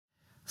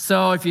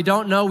So if you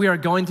don't know, we are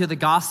going through the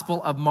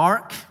Gospel of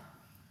Mark.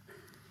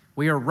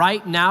 We are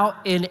right now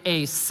in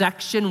a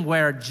section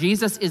where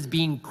Jesus is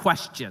being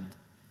questioned.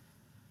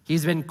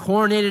 He's been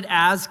coronated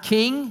as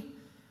king,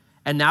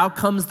 and now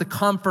comes the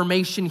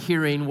confirmation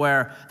hearing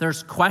where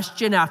there's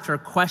question after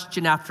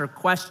question after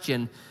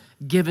question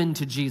given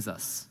to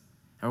Jesus.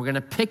 And we're going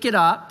to pick it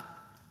up,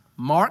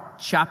 Mark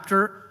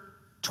chapter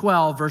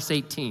 12, verse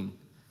 18.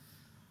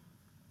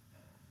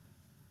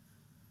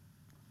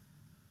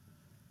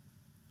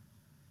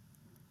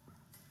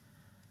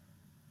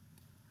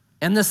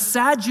 And the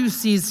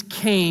Sadducees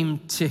came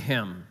to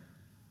him,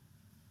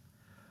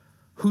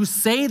 who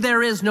say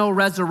there is no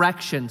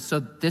resurrection. So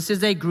this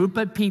is a group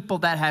of people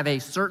that have a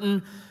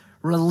certain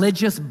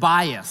religious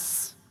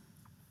bias.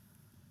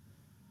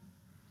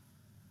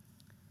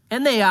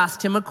 And they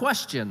asked him a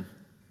question,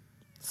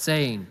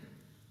 saying,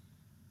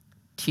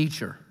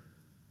 "Teacher,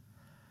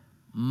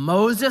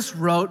 Moses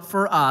wrote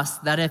for us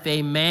that if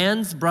a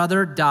man's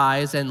brother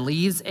dies and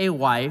leaves a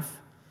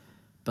wife,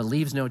 but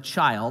leaves no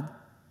child,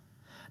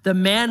 the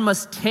man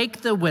must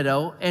take the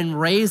widow and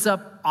raise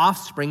up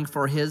offspring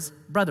for his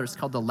brother." It's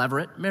called the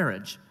Levirate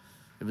marriage.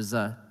 It was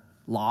a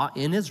law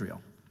in Israel.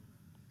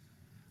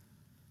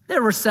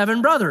 There were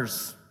 7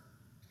 brothers.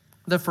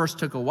 The first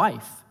took a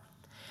wife,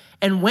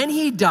 and when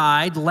he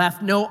died,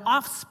 left no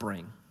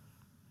offspring.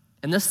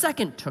 And the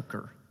second took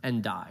her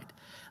and died,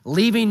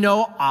 leaving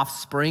no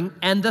offspring,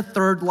 and the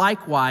third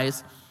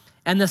likewise.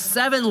 And the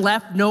 7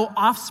 left no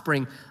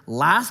offspring.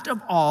 Last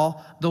of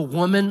all, the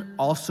woman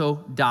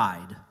also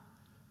died.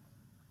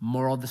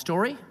 Moral of the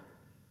story,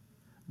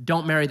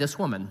 don't marry this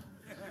woman.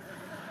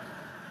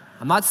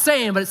 I'm not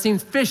saying, but it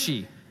seems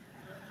fishy.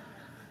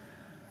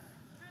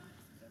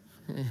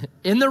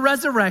 In the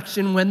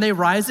resurrection, when they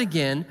rise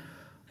again,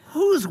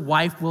 whose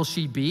wife will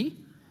she be?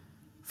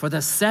 For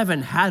the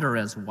 7 had her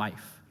as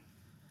wife.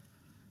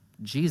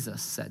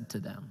 Jesus said to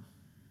them,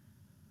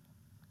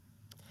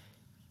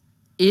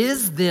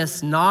 "Is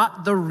this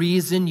not the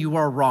reason you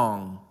are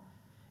wrong?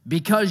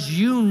 Because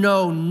you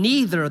know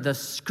neither the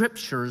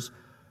scriptures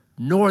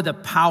nor the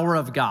power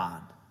of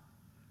God.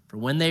 For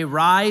when they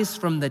rise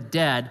from the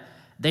dead,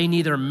 they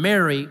neither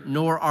marry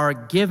nor are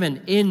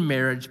given in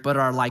marriage, but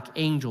are like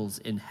angels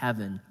in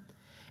heaven.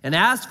 And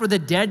as for the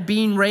dead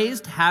being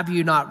raised, have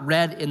you not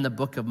read in the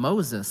book of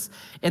Moses,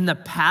 in the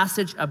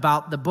passage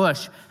about the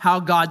bush, how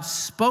God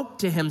spoke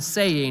to him,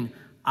 saying,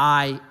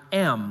 'I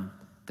am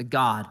the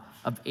God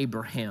of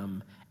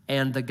Abraham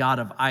and the God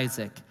of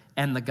Isaac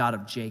and the God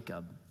of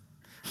Jacob'?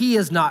 He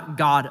is not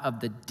God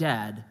of the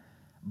dead,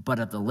 but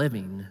of the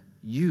living.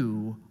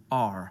 You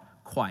are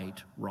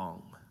quite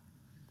wrong."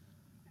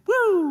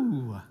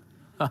 Woo!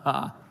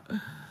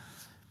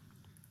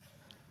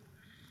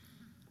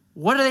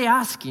 What are they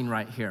asking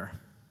right here?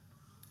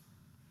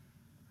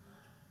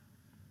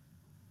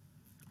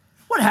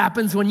 What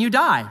happens when you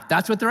die?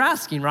 That's what they're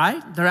asking,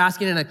 right? They're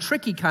asking in a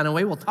tricky kind of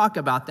way. We'll talk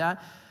about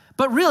that.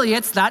 But really,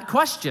 it's that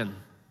question.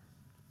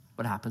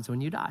 What happens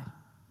when you die?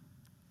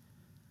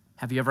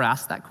 Have you ever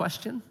asked that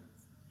question?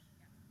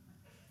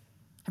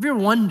 Have you ever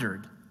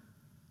wondered?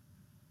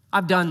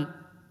 I've done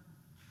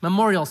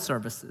memorial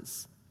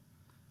services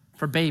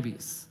for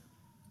babies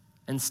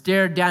and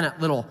stared down at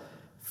little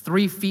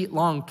 3 feet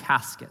long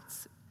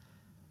caskets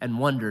and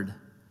wondered,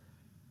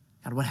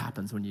 God, what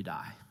happens when you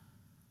die?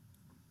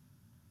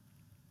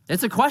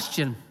 It's a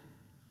question.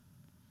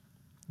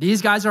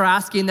 These guys are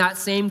asking that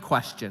same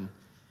question.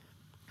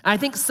 And I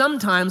think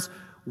sometimes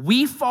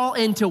we fall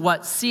into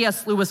what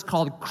C.S. Lewis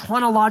called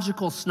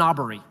chronological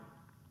snobbery,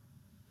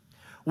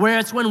 where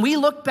it's when we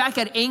look back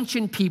at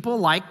ancient people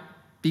like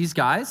these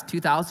guys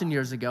 2,000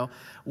 years ago,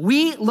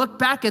 we look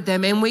back at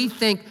them and we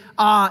think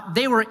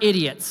they were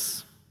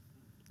idiots.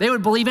 They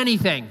would believe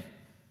anything,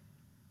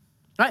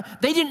 right?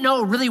 They didn't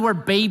know really where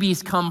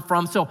babies come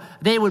from, so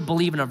they would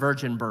believe in a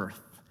virgin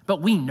birth.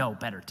 But we know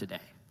better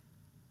today.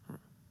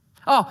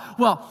 Oh,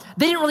 well,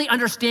 they didn't really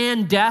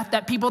understand death,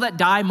 that people that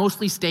die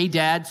mostly stay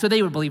dead, so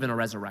they would believe in a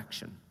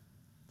resurrection.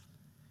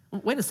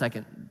 Wait a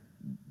second.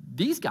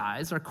 These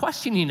guys are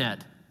questioning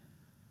it,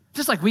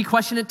 just like we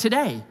question it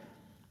today,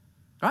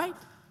 right?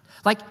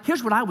 Like,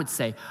 here's what I would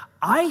say.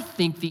 I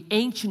think the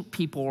ancient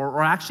people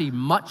were actually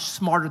much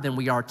smarter than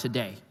we are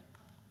today.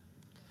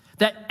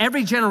 That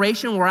every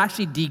generation we're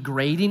actually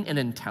degrading in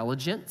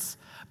intelligence,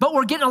 but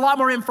we're getting a lot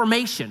more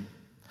information.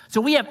 So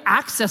we have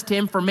access to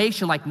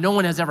information like no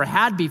one has ever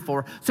had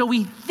before. So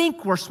we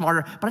think we're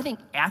smarter, but I think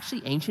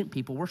actually ancient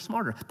people were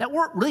smarter. That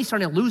we're really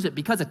starting to lose it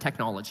because of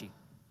technology.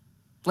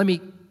 Let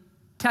me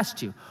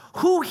test you.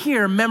 Who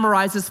here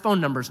memorizes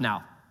phone numbers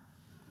now?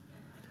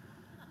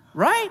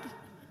 Right?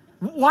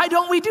 Why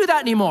don't we do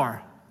that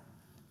anymore?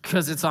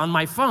 Because it's on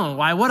my phone.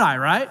 Why would I,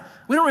 right?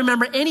 We don't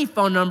remember any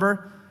phone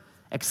number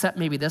except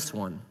maybe this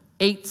one,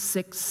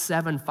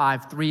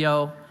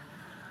 867-530,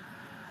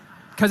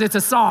 because it's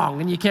a song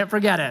and you can't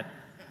forget it.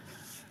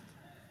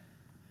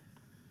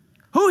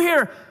 Who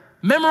here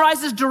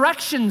memorizes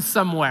directions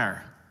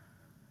somewhere?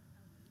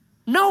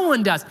 No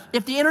one does.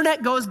 If the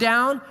internet goes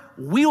down,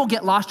 we will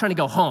get lost trying to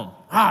go home.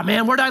 Ah,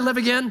 man, where did I live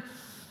again?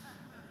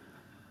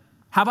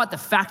 How about the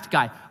fact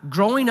guy?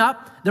 Growing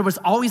up, there was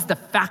always the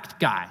fact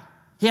guy.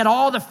 He had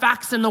all the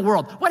facts in the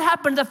world. What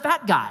happened to the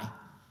fat guy?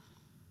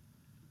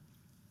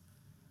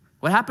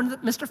 What happened to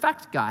Mr.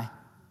 Fact Guy?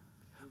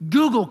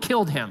 Google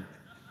killed him,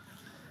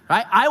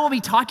 right? I will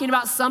be talking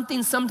about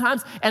something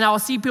sometimes, and I will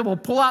see people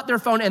pull out their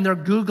phone, and they're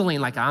Googling,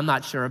 like, I'm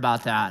not sure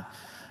about that,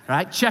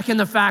 right? Checking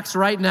the facts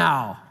right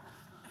now.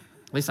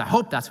 At least I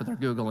hope that's what they're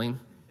Googling.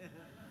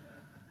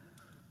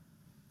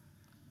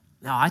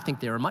 No, I think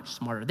they were much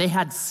smarter. They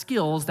had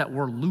skills that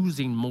we're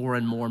losing more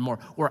and more and more.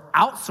 We're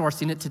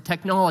outsourcing it to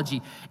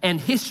technology, and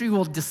history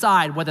will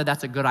decide whether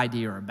that's a good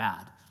idea or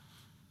bad.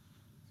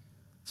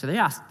 So they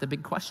asked the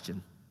big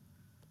question: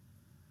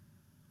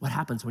 what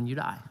happens when you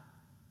die?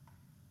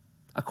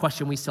 A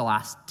question we still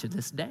ask to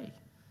this day.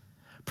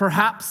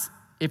 Perhaps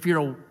if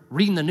you're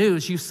reading the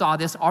news, you saw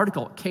this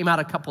article. It came out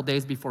a couple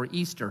days before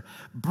Easter.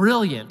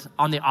 Brilliant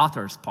on the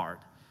author's part.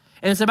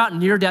 And it's about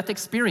near-death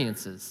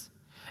experiences.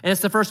 And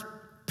it's the first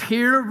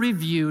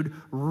peer-reviewed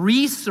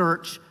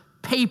research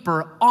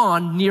paper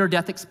on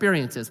near-death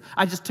experiences.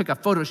 I just took a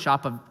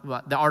Photoshop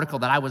of the article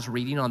that I was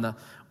reading on the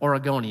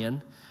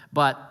Oregonian,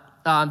 but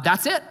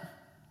that's it.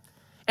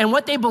 And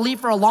what they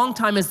believe for a long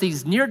time is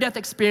these near-death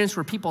experiences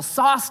where people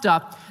saw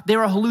stuff, they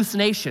were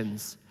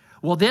hallucinations.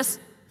 Well, this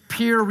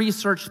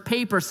peer-researched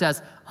paper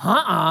says,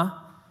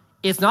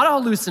 it's not a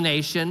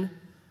hallucination.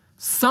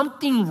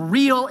 Something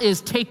real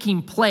is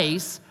taking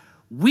place.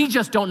 We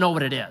just don't know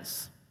what it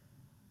is.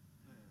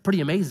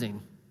 Pretty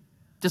amazing,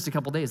 just a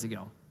couple days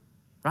ago,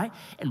 right?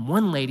 And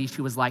one lady,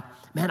 she was like,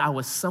 man, I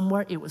was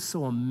somewhere, it was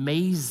so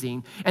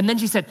amazing. And then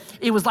she said,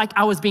 it was like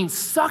I was being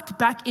sucked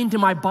back into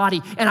my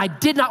body, and I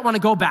did not want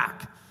to go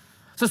back.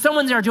 So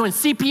someone's there doing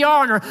CPR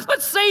on her,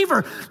 let's save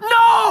her.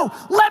 No,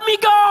 let me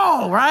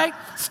go, right?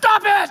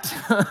 Stop it.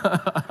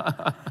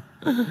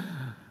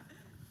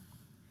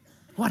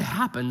 What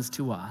happens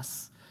to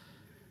us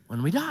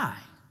when we die?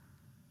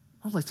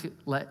 Well,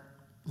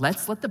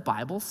 let's let the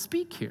Bible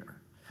speak here.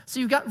 So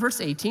you've got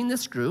verse 18,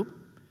 this group.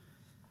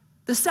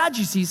 The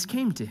Sadducees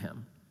came to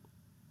him,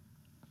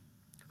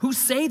 who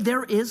say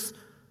there is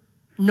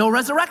no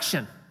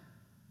resurrection.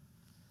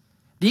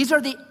 These are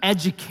the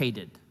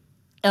educated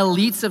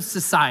elites of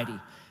society.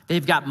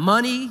 They've got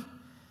money,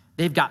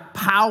 they've got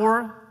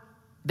power,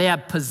 they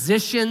have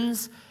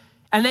positions,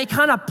 and they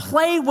kind of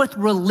play with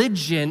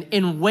religion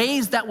in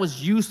ways that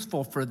was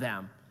useful for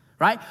them,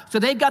 right? So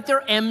they've got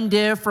their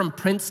MDiv from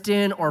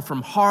Princeton or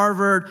from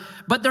Harvard,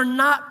 but they're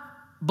not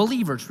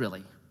believers,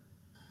 really.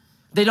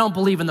 They don't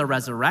believe in the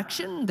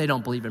resurrection. They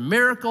don't believe in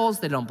miracles.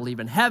 They don't believe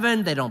in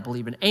heaven. They don't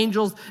believe in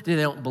angels. They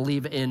don't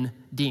believe in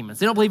demons.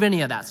 They don't believe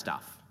any of that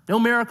stuff. No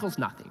miracles,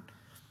 nothing.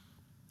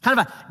 Kind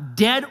of a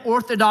dead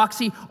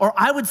orthodoxy, or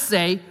I would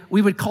say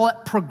we would call it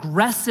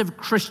progressive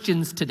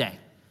Christians today.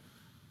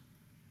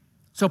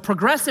 So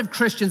progressive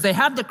Christians, they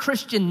have the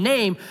Christian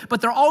name,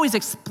 but they're always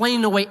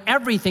explaining away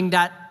everything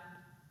that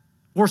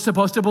we're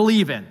supposed to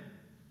believe in.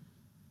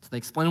 So they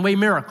explain away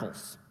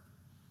miracles.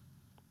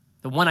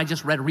 The one I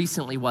just read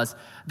recently was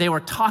they were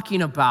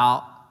talking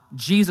about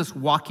Jesus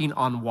walking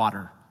on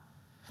water.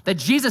 That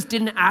Jesus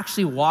didn't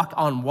actually walk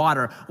on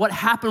water. What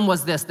happened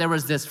was this: there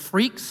was this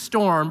freak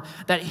storm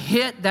that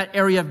hit that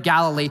area of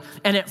Galilee,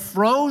 and it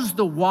froze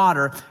the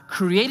water,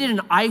 created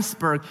an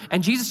iceberg,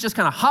 and Jesus just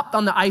kind of hopped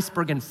on the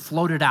iceberg and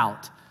floated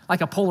out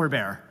like a polar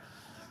bear.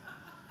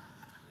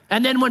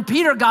 And then when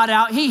Peter got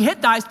out, he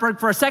hit the iceberg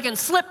for a second,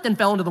 slipped, and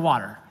fell into the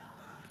water.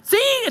 See,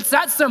 it's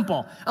that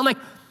simple. I'm like,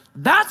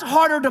 that's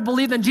harder to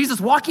believe than Jesus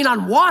walking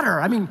on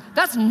water. I mean,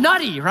 that's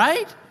nutty,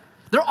 right?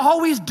 They're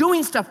always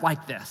doing stuff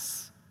like this.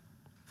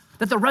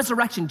 That the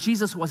resurrection,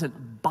 Jesus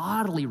wasn't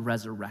bodily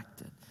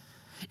resurrected.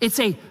 It's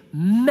a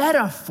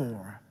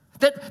metaphor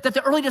that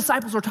the early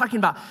disciples were talking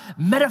about,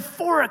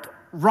 metaphoric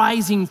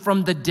rising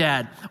from the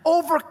dead,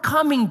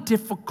 overcoming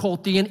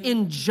difficulty and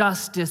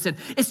injustice, and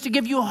it's to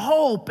give you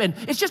hope, and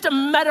it's just a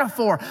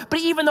metaphor.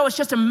 But even though it's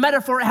just a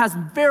metaphor, it has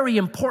very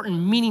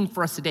important meaning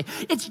for us today.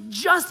 It's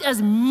just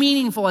as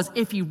meaningful as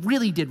if he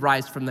really did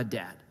rise from the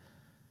dead.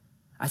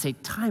 I say,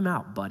 time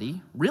out,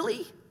 buddy.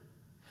 Really?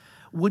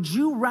 Would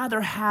you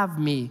rather have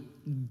me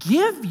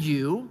give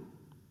you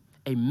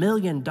 $1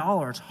 million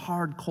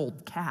hard,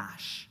 cold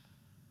cash?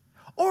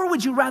 Or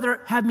would you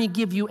rather have me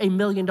give you $1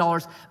 million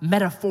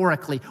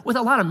metaphorically with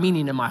a lot of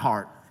meaning in my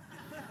heart?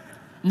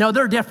 No,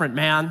 they're different,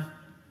 man.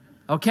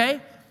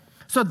 Okay?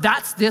 So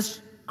that's this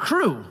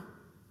crew.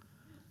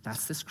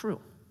 That's this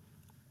crew.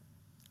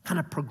 Kind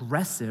of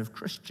progressive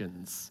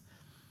Christians.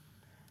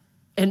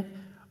 And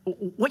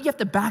what you have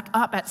to back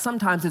up at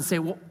sometimes and say,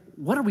 well,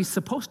 what are we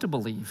supposed to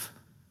believe?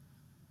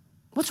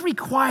 What's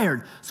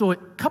required? So a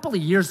couple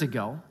of years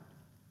ago,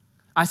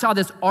 I saw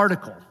this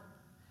article.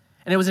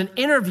 And it was an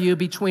interview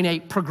between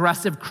a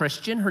progressive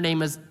Christian. Her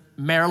name is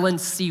Marilyn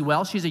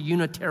Sewell. She's a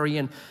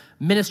Unitarian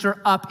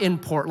minister up in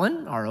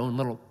Portland, our own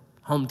little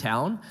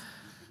hometown.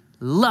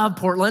 Love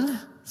Portland.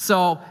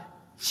 So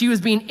she was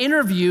being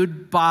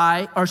interviewed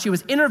she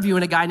was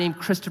interviewing a guy named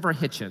Christopher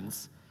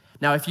Hitchens.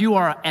 Now, if you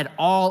are at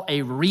all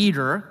a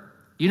reader,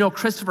 You know,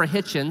 Christopher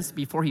Hitchens,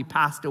 before he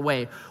passed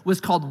away,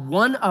 was called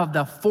one of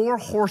the 4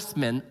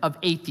 horsemen of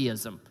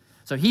atheism.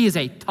 So he is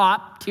a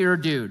top-tier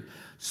dude.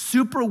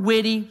 Super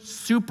witty,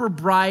 super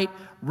bright,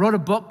 wrote a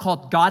book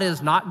called God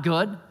Is Not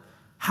Good,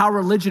 How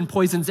Religion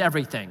Poisons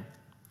Everything.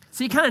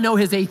 So you kind of know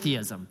his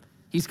atheism.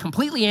 He's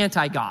completely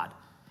anti-God.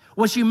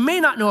 What you may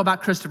not know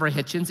about Christopher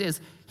Hitchens is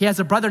he has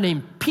a brother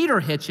named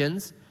Peter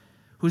Hitchens,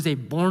 who's a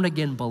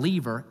born-again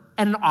believer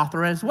and an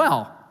author as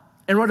well,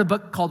 and wrote a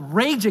book called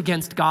Rage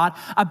Against God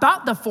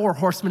about the 4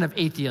 horsemen of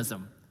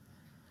atheism.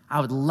 I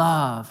would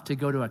love to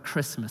go to a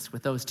Christmas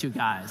with those 2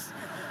 guys.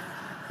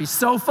 It'd be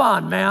so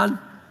fun, man.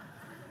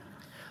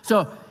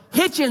 So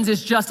Hitchens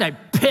is just a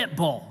pit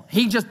bull.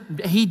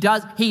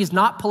 He's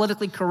not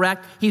politically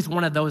correct. He's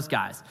one of those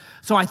guys.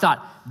 So I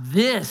thought,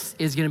 this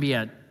is gonna be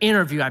an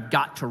interview I've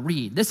got to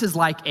read. This is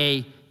like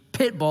a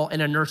pit bull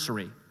in a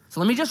nursery. So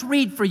let me just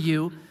read for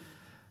you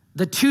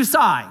the 2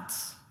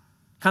 sides.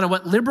 Kind of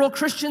what liberal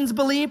Christians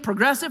believe,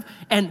 progressive,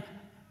 and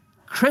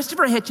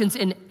Christopher Hitchens,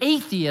 an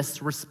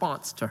atheist's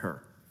response to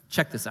her.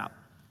 Check this out.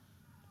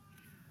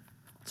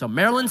 So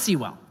Marilyn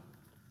Sewell,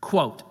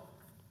 quote,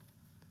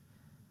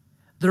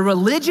 "The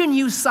religion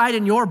you cite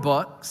in your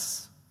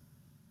books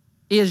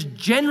is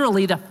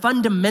generally the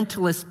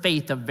fundamentalist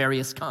faith of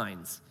various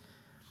kinds.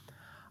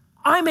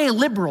 I'm a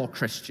liberal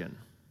Christian,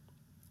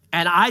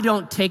 and I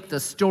don't take the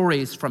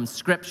stories from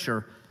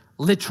Scripture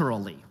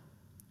literally.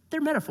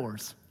 They're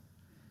metaphors.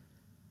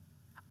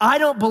 I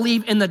don't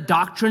believe in the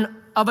doctrine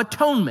of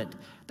atonement,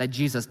 that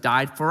Jesus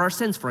died for our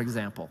sins, for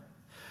example.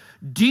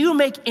 Do you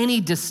make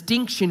any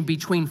distinction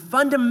between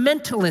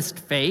fundamentalist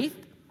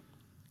faith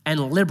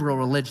and liberal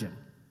religion?"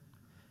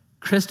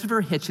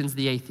 Christopher Hitchens,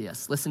 the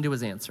atheist, listen to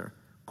his answer.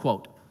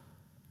 Quote,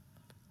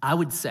 "I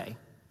would say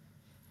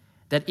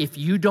that if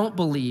you don't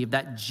believe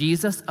that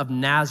Jesus of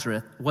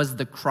Nazareth was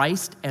the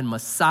Christ and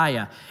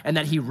Messiah, and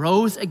that he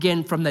rose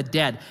again from the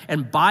dead,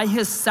 and by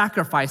his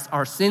sacrifice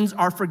our sins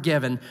are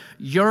forgiven,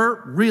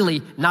 you're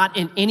really not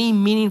in any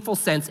meaningful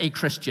sense a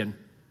Christian."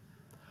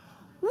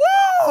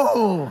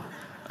 Woo!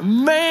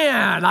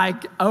 Man,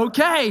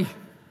 okay.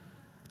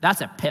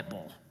 That's a pit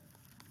bull.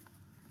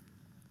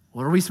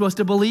 What are we supposed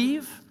to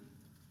believe?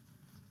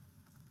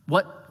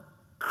 What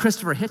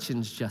Christopher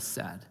Hitchens just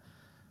said.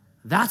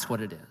 That's what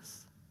it is.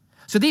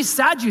 So these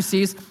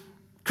Sadducees,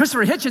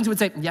 Christopher Hitchens would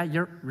say, yeah,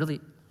 you're really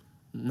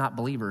not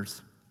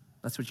believers.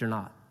 That's what you're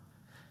not.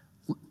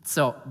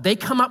 So they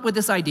come up with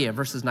this idea,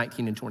 verses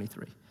 19 and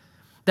 23,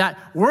 that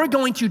we're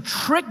going to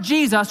trick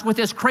Jesus with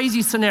this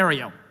crazy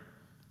scenario,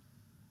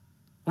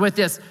 with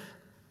this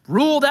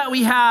rule that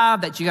we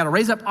have that you got to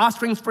raise up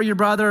offspring for your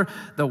brother,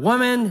 the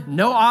woman,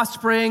 no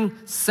offspring,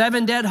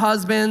 7 dead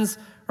husbands,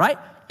 right?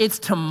 It's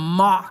to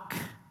mock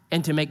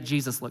and to make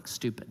Jesus look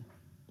stupid.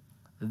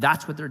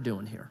 That's what they're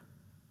doing here.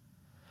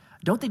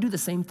 Don't they do the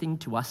same thing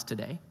to us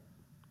today?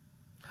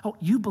 Oh,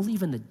 you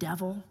believe in the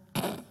devil?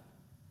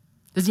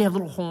 Does he have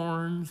little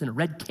horns and a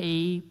red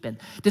cape? And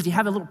does he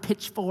have a little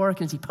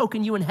pitchfork? And is he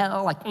poking you in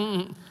hell?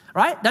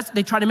 Right?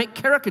 They try to make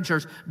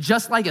caricatures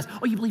just like us.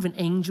 Oh, you believe in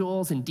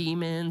angels and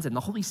demons and the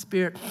Holy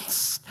Spirit?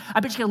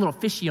 I bet you got a little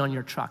fishy on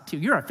your truck too.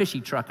 You're a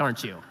fishy truck,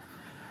 aren't you?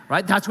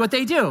 Right? That's what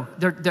they do.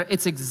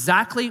 It's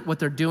exactly what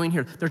they're doing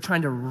here. They're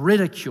trying to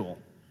ridicule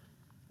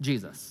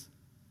Jesus.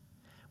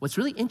 What's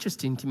really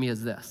interesting to me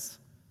is this.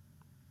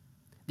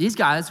 These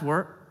guys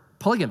were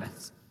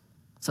polygamists.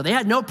 So they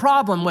had no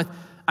problem with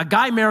a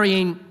guy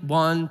marrying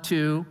 1,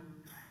 2,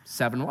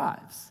 7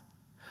 wives.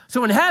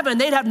 So in heaven,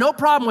 they'd have no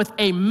problem with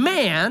a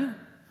man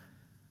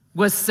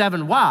with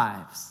 7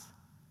 wives.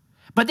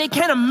 But they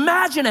can't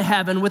imagine a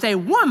heaven with a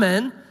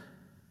woman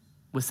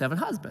with 7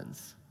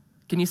 husbands.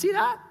 Can you see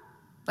that?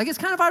 It's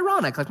kind of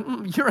ironic.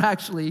 You're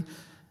actually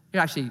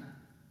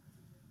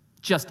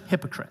just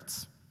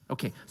hypocrites.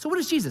 Okay, so what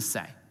does Jesus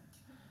say?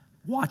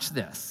 Watch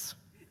this.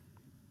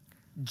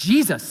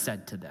 Jesus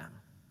said to them,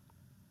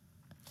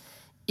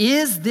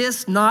 "Is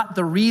this not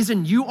the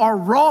reason you are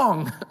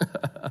wrong?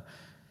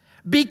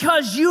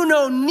 Because you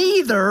know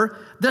neither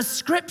the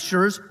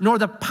Scriptures nor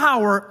the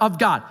power of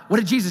God." What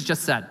did Jesus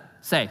just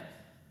say?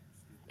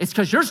 It's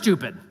because you're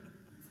stupid.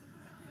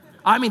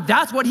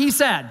 That's what he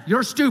said.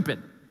 You're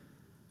stupid.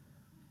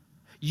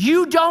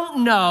 You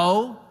don't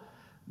know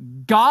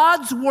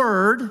God's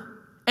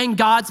word and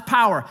God's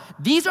power.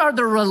 These are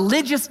the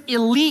religious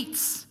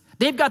elites.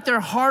 They've got their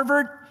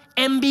Harvard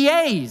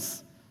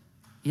MBAs.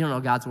 You don't know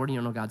God's word, you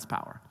don't know God's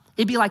power.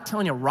 It'd be like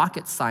telling a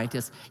rocket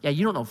scientist, yeah,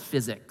 you don't know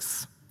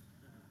physics.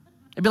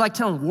 It'd be like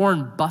telling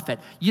Warren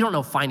Buffett, you don't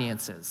know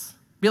finances.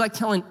 It'd be like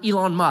telling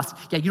Elon Musk,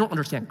 yeah, you don't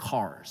understand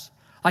cars.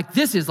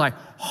 This is And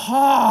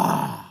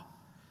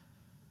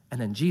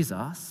then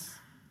Jesus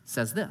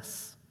says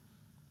this,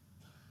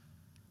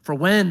 "For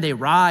when they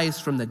rise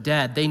from the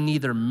dead, they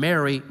neither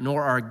marry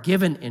nor are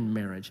given in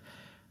marriage,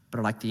 but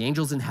are like the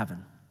angels in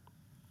heaven.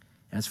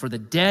 As for the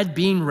dead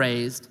being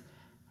raised,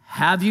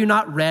 have you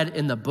not read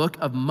in the book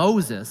of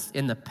Moses,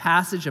 in the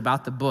passage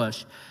about the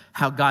bush,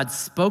 how God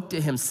spoke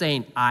to him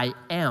saying, I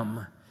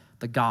am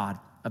the God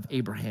of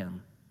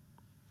Abraham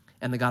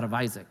and the God of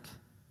Isaac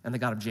and the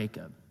God of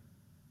Jacob.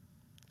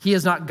 He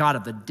is not God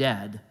of the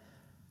dead,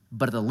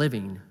 but of the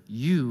living.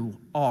 You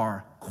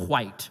are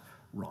quite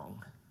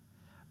wrong.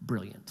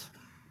 Brilliant.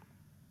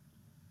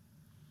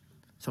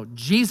 So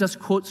Jesus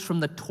quotes from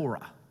the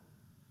Torah.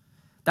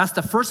 That's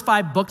the first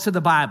 5 books of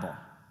the Bible,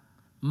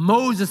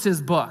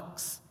 Moses'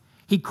 books.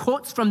 He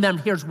quotes from them.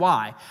 Here's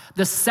why.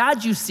 The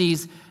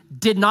Sadducees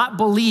did not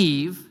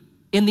believe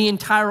in the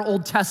entire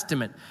Old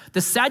Testament.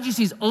 The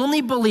Sadducees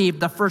only believed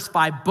the first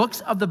 5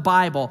 books of the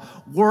Bible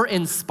were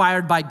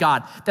inspired by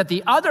God, that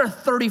the other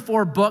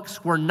 34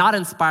 books were not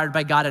inspired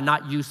by God and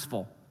not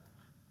useful.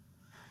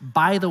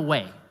 By the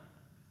way,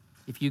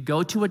 if you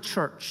go to a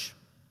church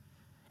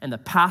and the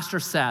pastor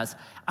says,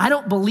 I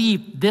don't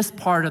believe this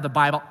part of the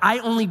Bible, I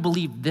only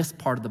believe this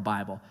part of the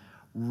Bible,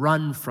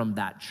 run from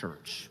that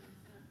church.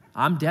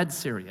 I'm dead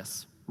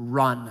serious.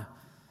 Run,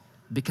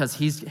 because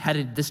he's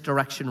headed this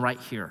direction right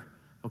here,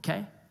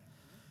 okay?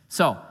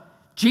 So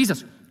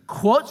Jesus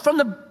quotes from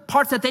the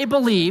parts that they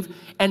believe,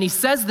 and he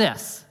says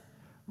this.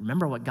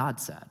 Remember what God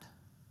said.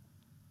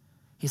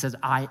 He says,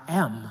 I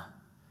am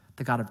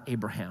the God of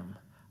Abraham,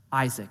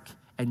 Isaac,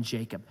 and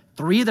Jacob.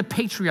 3 of the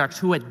patriarchs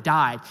who had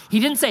died. He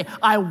didn't say,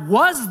 I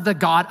was the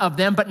God of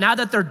them, but now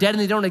that they're dead and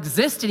they don't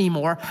exist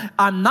anymore,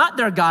 I'm not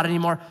their God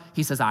anymore.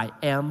 He says, I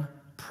am,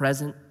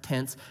 present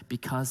tense,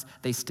 because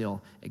they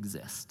still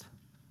exist.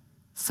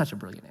 Such a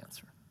brilliant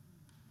answer.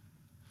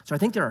 So I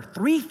think there are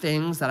 3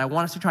 things that I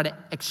want us to try to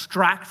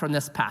extract from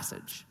this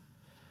passage.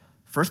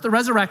 First, the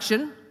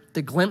resurrection,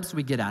 the glimpse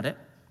we get at it.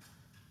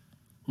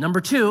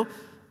 Number 2,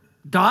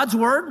 God's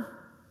word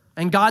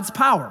and God's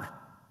power.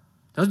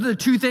 Those are the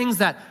 2 things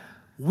that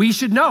we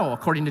should know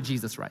according to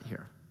Jesus right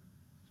here.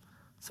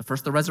 So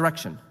first, the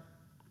resurrection.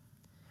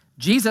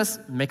 Jesus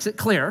makes it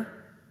clear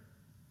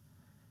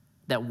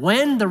that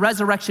when the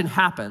resurrection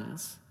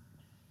happens,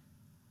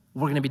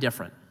 we're going to be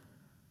different.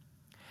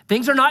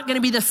 Things are not going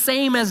to be the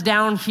same as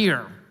down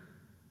here.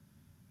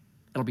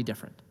 It'll be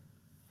different.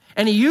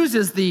 And he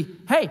uses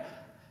hey,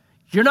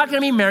 you're not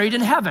going to be married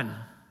in heaven.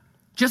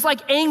 Just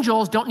like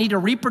angels don't need to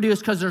reproduce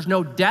because there's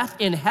no death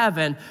in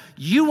heaven,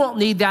 you won't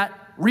need that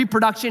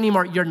reproduction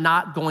anymore. You're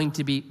not going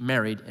to be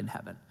married in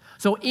heaven.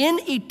 So in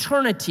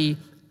eternity,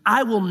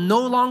 I will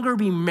no longer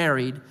be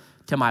married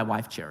to my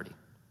wife, Charity.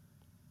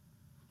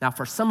 Now,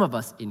 for some of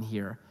us in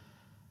here,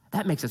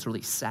 that makes us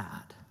really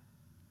sad.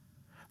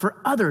 For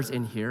others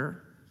in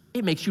here,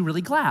 it makes you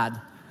really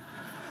glad.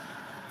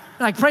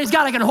 Like, praise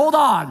God, I can hold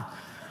on.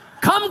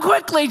 Come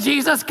quickly,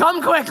 Jesus,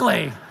 come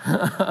quickly.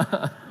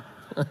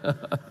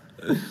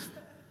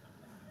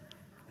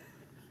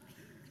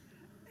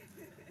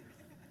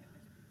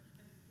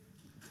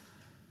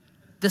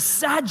 The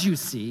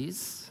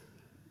Sadducees,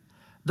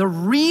 the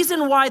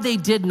reason why they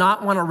did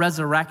not want a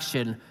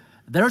resurrection,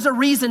 there's a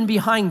reason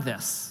behind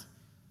this.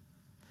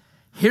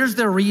 Here's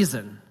their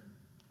reason.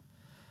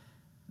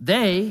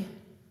 They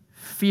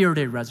feared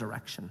a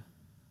resurrection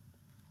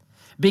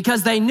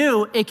because they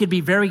knew it could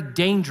be very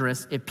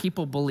dangerous if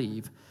people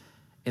believe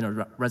in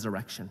a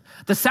resurrection.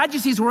 The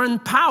Sadducees were in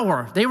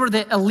power. They were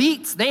the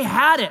elites. They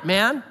had it,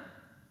 man.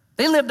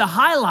 They lived a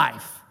high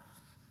life.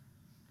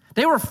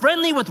 They were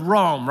friendly with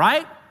Rome,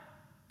 right?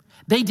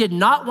 They did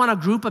not want a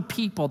group of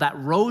people that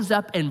rose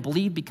up and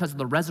believed because of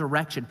the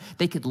resurrection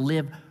they could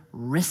live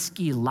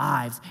risky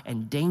lives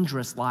and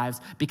dangerous lives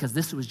because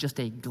this was just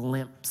a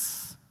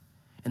glimpse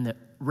and the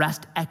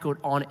rest echoed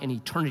on in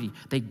eternity.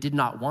 They did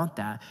not want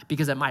that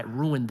because it might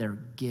ruin their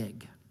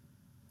gig.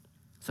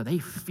 So they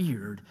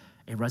feared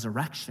a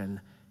resurrection,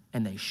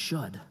 and they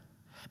should,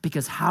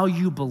 because how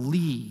you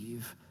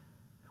believe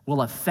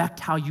will affect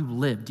how you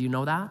live. Do you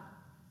know that?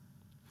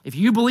 If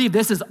you believe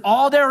this is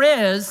all there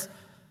is,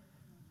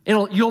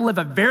 you'll live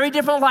a very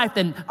different life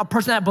than a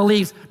person that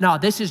believes, no,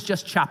 this is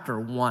just chapter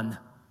 1.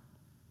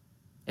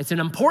 It's an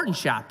important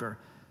chapter,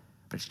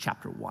 but it's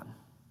chapter 1.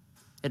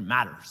 It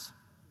matters.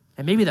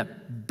 And maybe the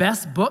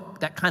best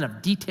book that kind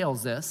of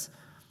details this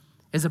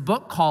is a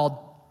book called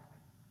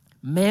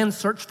Man's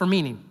Search for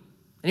Meaning.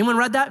 Anyone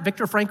read that?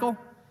 Viktor Frankl?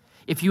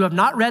 If you have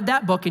not read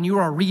that book and you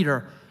are a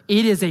reader,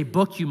 it is a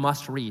book you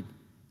must read.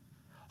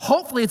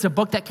 Hopefully it's a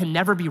book that can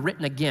never be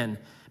written again,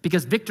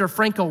 because Viktor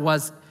Frankl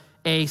was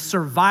a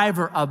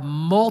survivor of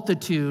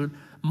multiple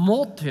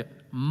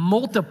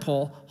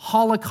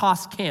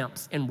Holocaust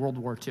camps in World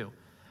War II.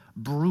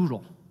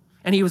 Brutal.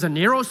 And he was a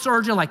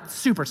neurosurgeon, like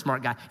super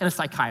smart guy, and a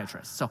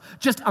psychiatrist. So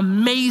just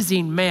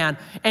amazing man.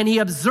 And he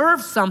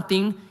observed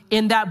something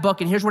in that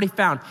book, and here's what he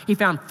found. He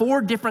found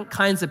 4 different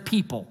kinds of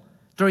people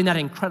during that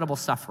incredible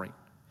suffering.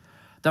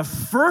 The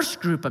first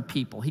group of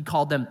people, he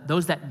called them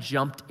those that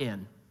jumped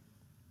in.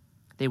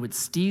 They would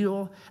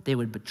steal, they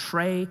would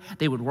betray,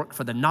 they would work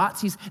for the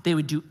Nazis, they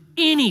would do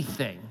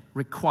anything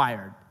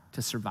required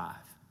to survive.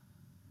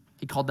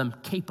 He called them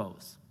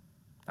capos.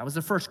 That was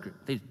the first group.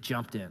 They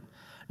jumped in.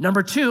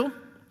 Number 2,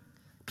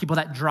 people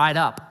that dried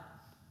up.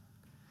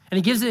 And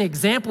he gives an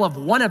example of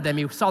one of them.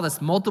 You saw this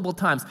multiple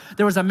times.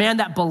 There was a man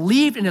that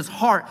believed in his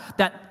heart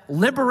that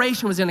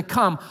liberation was going to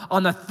come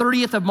on the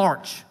 30th of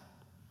March.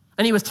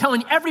 And he was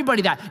telling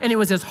everybody that. And it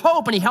was his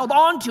hope, and he held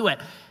on to it.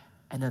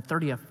 And the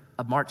 30th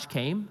of March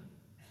came,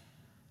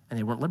 and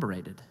they weren't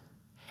liberated.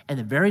 And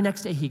the very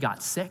next day he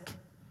got sick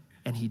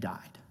and he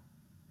died.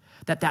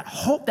 That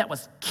hope that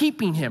was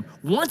keeping him,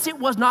 once it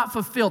was not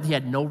fulfilled, he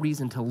had no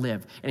reason to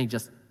live, and he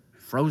just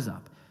froze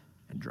up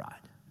and dried.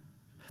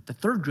 The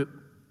third group,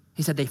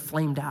 he said they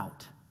flamed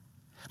out.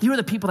 They were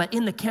the people that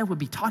in the camp would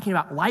be talking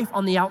about life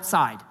on the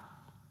outside.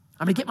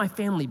 I'm gonna get my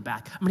family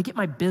back. I'm gonna get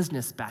my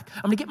business back.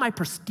 I'm gonna get my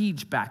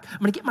prestige back. I'm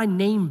gonna get my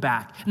name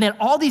back. And they had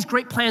all these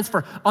great plans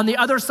for on the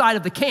other side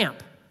of the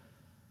camp.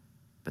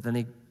 But then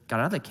they got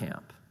out of the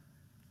camp,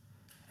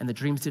 and the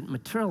dreams didn't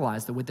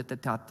materialize the way that they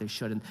thought they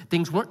should. And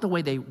things weren't the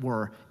way they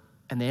were,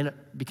 and they ended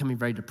up becoming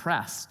very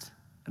depressed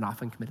and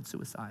often committed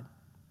suicide.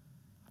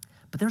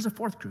 But there's a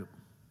fourth group.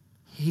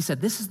 He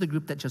said this is the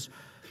group that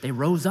they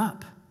rose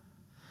up.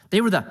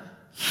 They were the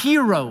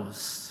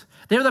heroes.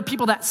 They were the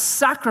people that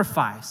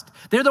sacrificed.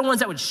 They're the ones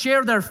that would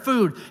share their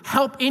food,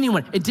 help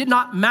anyone. It did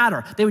not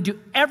matter. They would do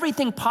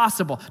everything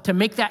possible to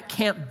make that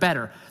camp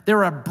better. They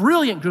were a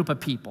brilliant group of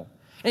people.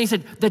 And he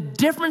said the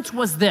difference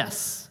was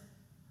this.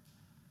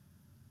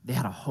 They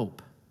had a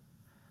hope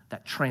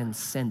that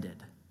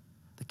transcended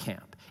the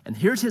camp. And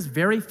here's his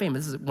very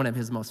famous, this is one of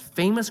his most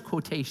famous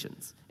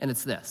quotations, and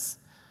it's this.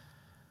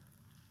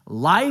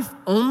 Life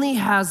only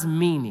has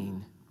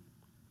meaning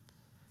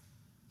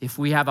if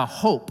we have a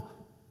hope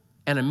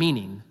and a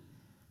meaning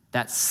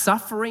that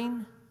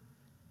suffering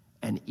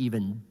and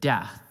even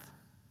death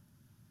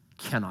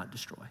cannot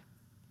destroy.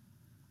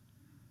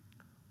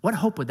 What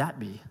hope would that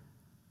be?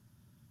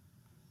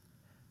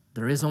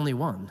 There is only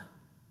one.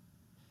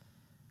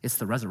 It's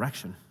the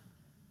resurrection.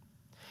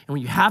 And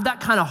when you have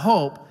that kind of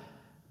hope,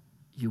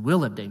 you will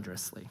live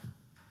dangerously.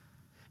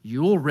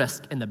 You will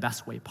risk in the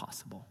best way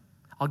possible.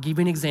 I'll give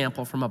you an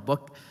example from a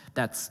book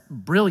that's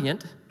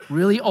brilliant,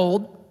 really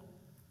old.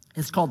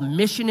 It's called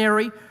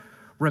Missionary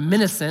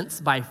Reminiscence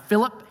by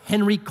Philip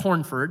Henry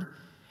Cornford.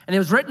 And it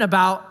was written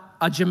about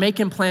a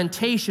Jamaican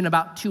plantation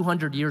about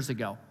 200 years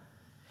ago.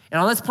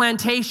 And on this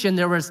plantation,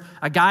 there was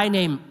a guy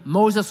named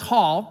Moses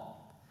Hall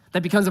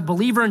that becomes a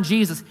believer in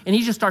Jesus, and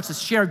he just starts to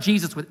share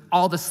Jesus with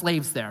all the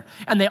slaves there.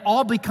 And they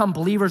all become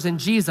believers in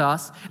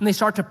Jesus, and they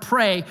start to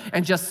pray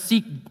and just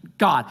seek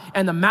God.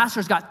 And the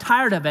masters got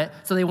tired of it,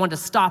 so they wanted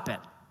to stop it.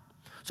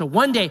 So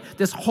one day,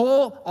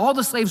 all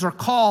the slaves were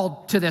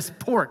called to this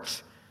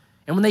porch.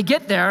 And when they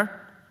get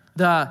there,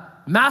 the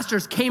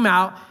masters came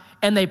out,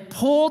 and they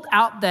pulled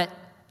out that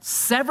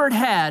severed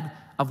head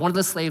of one of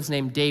the slaves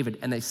named David,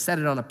 and they set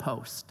it on a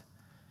post.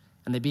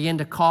 And they began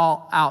to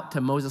call out to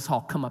Moses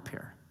Hall, come up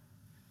here.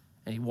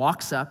 And he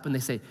walks up and they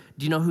say,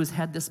 do you know whose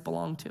head this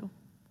belonged to?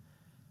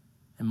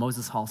 And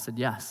Moses Hall said,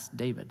 yes,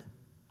 David.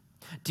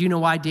 Do you know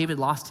why David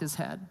lost his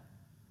head?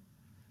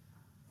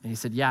 And he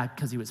said, yeah,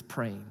 because he was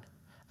praying.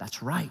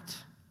 That's right.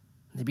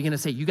 And they begin to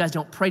say, you guys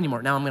don't pray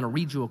anymore. Now I'm going to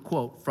read you a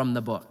quote from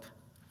the book.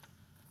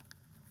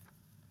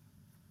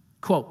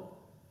 Quote,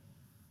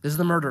 this is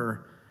the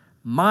murderer.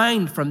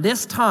 Mind from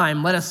this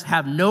time, let us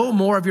have no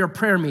more of your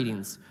prayer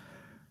meetings.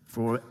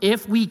 For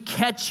if we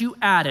catch you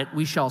at it,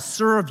 we shall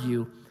serve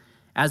you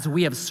as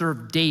we have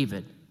served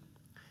David.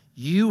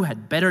 You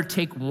had better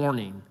take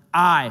warning.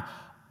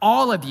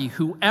 All of you,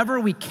 whoever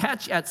we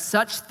catch at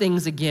such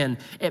things again,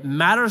 it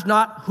matters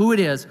not who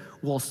it is,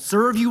 will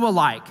serve you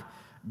alike.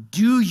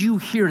 Do you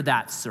hear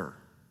that, sir?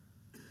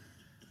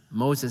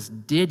 Moses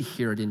did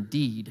hear it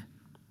indeed.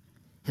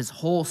 His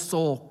whole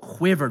soul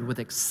quivered with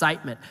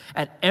excitement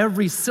at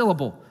every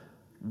syllable.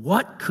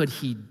 What could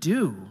he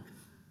do?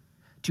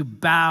 To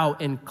bow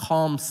in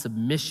calm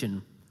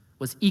submission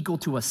was equal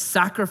to a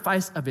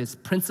sacrifice of his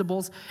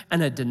principles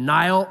and a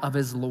denial of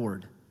his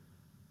Lord.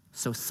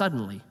 So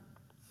suddenly,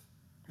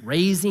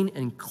 raising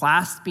and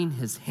clasping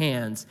his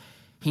hands,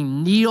 he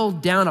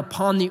kneeled down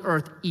upon the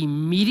earth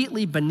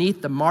immediately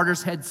beneath the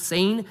martyr's head,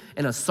 saying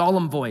in a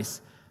solemn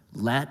voice,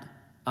 let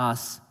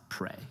us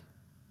pray.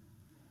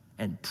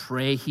 And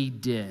pray he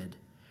did.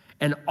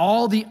 And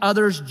all the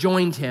others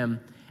joined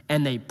him,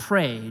 and they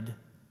prayed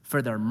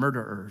for their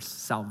murderer's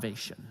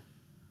salvation.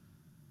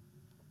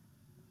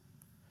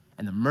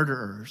 And the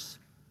murderers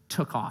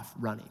took off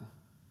running.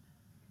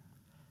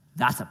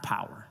 That's a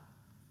power.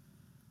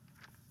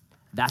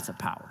 That's a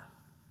power.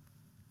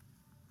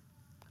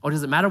 Oh,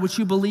 does it matter what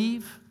you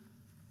believe?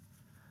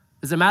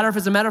 Does it matter if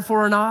it's a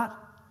metaphor or not?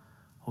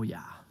 Oh,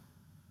 yeah.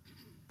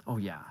 Oh,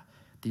 yeah.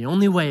 The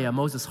only way a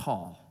Moses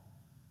Hall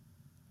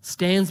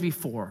stands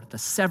before the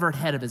severed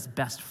head of his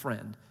best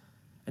friend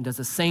and does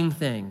the same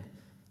thing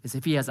is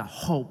if he has a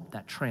hope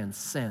that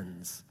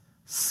transcends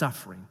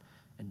suffering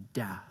and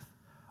death.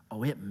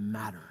 Oh, it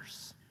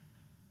matters.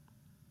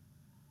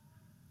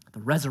 The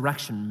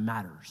resurrection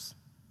matters.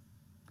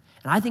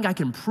 And I think I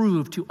can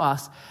prove to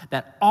us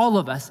that all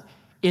of us,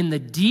 in the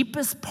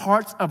deepest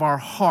parts of our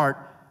heart,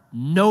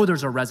 know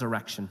there's a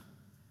resurrection.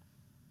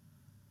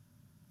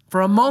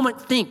 For a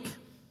moment, think,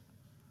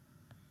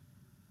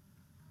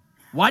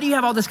 why do you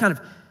have all this kind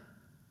of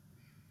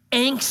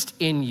angst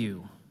in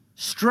you?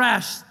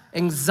 Stress,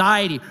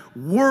 anxiety,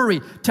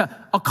 worry to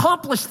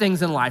accomplish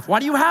things in life. Why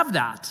do you have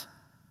that?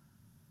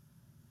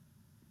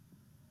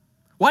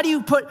 Why do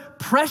you put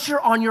pressure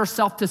on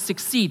yourself to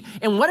succeed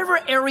in whatever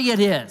area it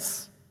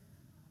is?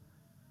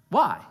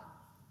 Why?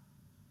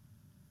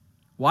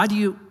 Why do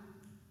you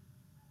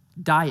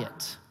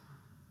diet?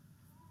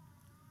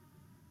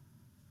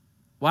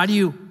 Why do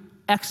you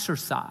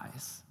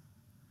exercise?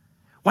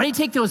 Why do you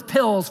take those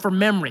pills for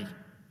memory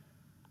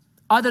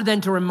other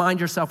than to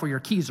remind yourself where your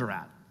keys are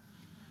at,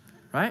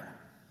 right?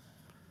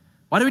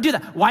 Why do we do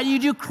that? Why do you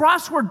do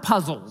crossword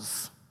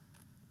puzzles?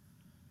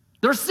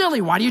 They're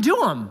silly. Why do you do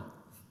them?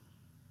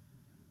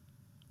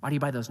 Why do you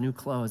buy those new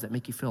clothes that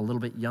make you feel a little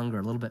bit younger,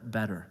 a little bit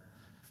better?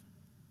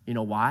 You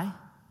know why?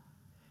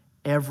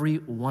 Every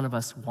one of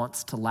us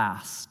wants to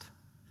last.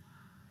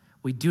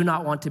 We do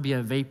not want to be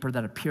a vapor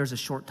that appears a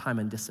short time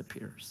and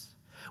disappears.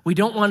 We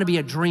don't want to be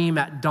a dream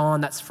at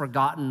dawn that's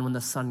forgotten when the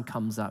sun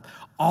comes up.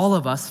 All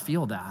of us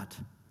feel that.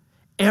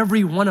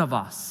 Every one of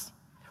us.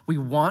 We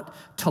want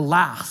to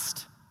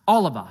last.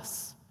 All of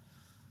us.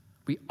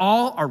 We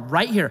all are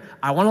right here.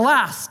 I want to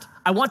last.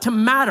 I want to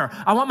matter.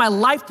 I want my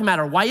life to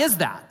matter. Why is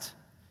that?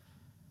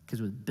 Because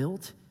it was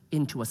built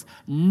into us.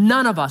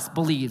 None of us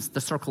believes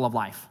the circle of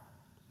life.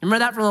 Remember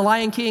that from The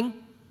Lion King?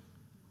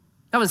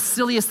 That was the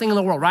silliest thing in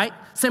the world, right?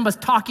 Simba's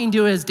talking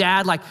to his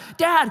dad like,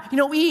 Dad,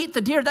 we eat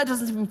the deer. That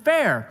doesn't seem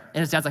fair.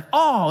 And his dad's like,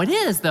 oh, it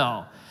is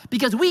though.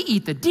 Because we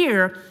eat the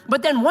deer,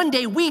 but then one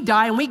day we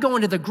die and we go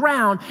into the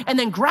ground and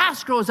then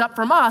grass grows up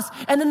from us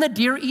and then the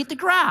deer eat the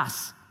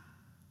grass.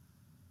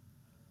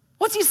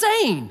 What's he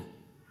saying?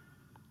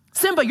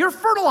 Simba, you're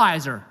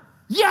fertilizer.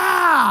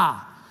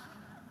 Yeah.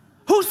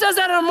 Who says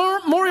that in a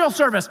memorial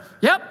service?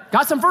 Yep,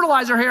 got some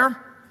fertilizer here.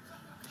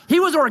 He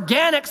was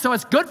organic, so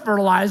it's good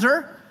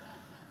fertilizer.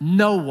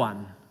 No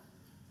one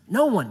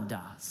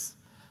does.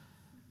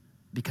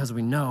 Because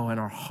we know in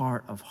our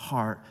heart of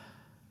heart,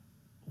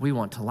 we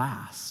want to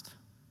last.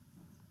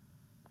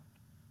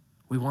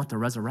 We want the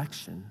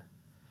resurrection.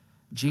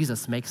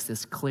 Jesus makes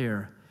this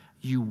clear.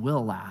 You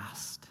will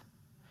last.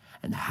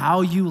 And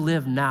how you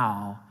live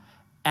now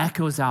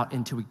echoes out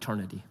into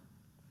eternity.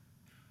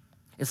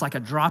 It's like a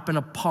drop in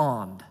a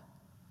pond.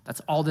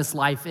 That's all this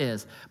life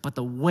is. But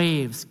the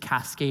waves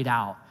cascade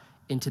out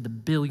into the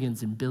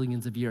billions and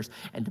billions of years.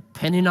 And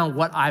depending on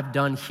what I've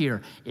done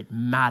here, it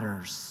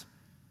matters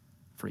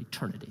for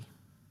eternity.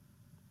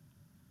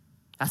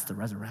 That's the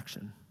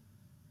resurrection.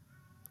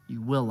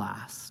 You will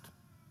last.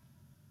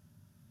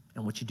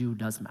 And what you do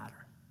does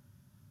matter.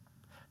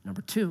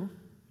 Number 2,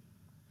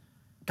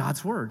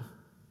 God's word.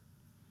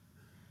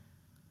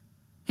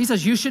 He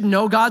says you should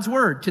know God's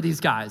word to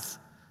these guys.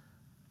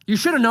 You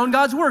should have known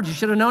God's word. You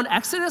should have known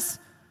Exodus,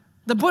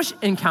 the bush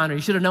encounter.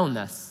 You should have known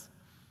this.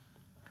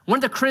 One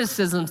of the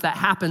criticisms that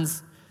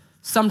happens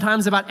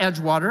sometimes about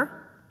Edgewater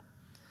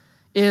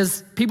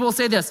is people will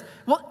say this,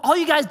 well, all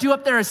you guys do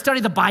up there is study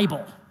the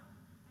Bible.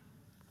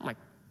 I'm like,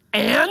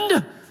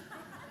 and?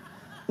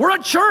 We're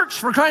a church,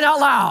 for crying out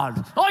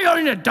loud. All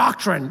you need is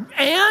doctrine.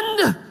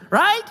 And?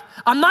 Right?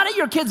 I'm not at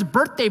your kid's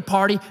birthday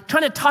party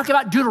trying to talk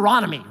about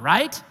Deuteronomy,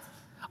 right?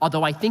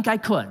 Although I think I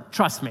could,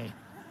 trust me.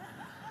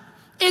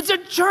 It's a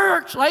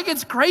church,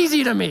 it's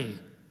crazy to me.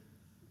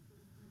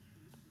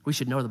 We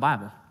should know the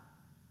Bible.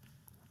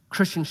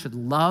 Christians should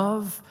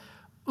love,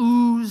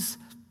 ooze,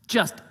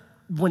 just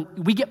when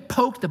we get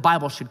poked, the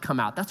Bible should come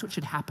out. That's what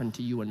should happen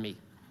to you and me,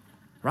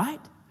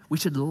 right? We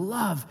should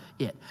love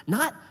it.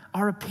 Not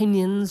our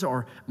opinions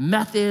or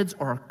methods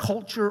or our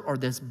culture or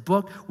this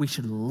book. We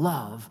should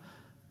love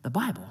the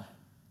Bible.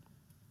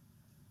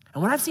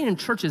 And what I've seen in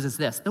churches is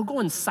this. They'll go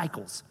in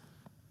cycles.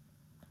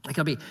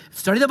 It'll be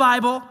study the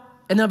Bible,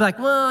 and they'll be like,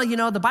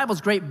 well, the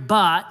Bible's great,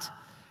 but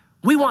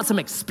we want some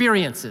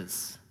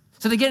experiences.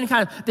 So they get in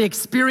kind of the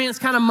experience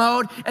kind of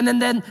mode, and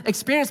then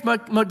experience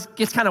mode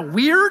gets kind of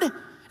weird, and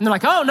they're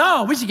like, oh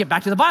no, we should get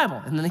back to the Bible.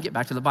 And then they get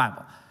back to the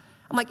Bible.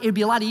 I'm like, it'd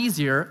be a lot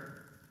easier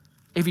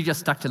if you just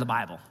stuck to the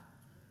Bible.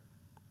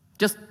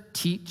 Just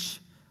teach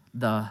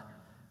the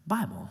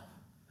Bible.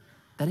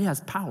 That it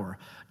has power.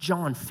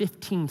 John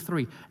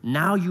 15:3,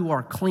 now you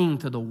are clean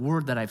to the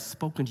word that I've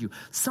spoken to you.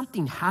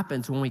 Something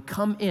happens when we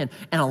come in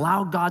and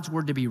allow God's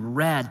word to be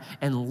read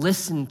and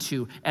listened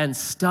to and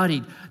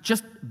studied.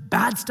 Just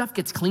bad stuff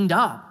gets cleaned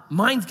up.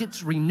 Minds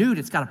gets renewed.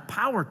 It's got a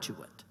power to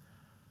it.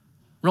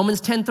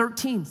 Romans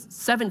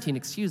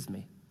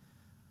 17.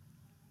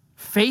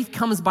 Faith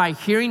comes by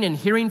hearing and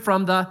hearing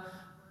from the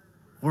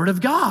word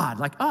of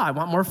God. I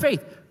want more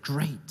faith.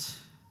 Great.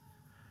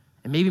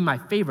 And maybe my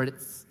favorite,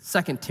 it's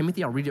 2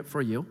 Timothy, I'll read it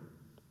for you.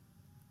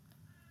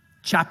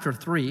 Chapter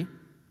 3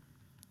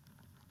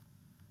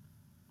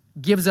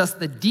 gives us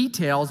the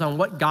details on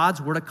what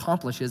God's word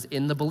accomplishes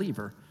in the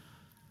believer.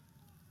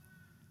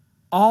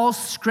 All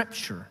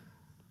scripture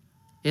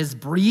is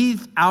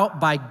breathed out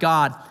by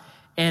God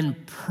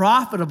and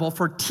profitable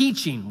for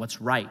teaching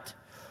what's right,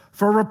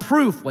 for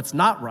reproof what's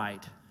not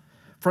right,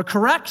 for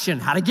correction,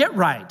 how to get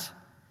right,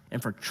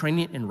 and for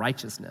training in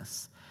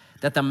righteousness,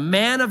 that the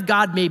man of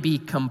God may be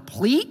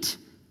complete,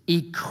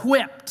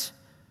 equipped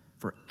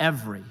for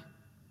every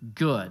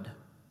good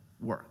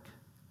work.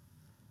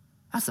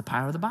 That's the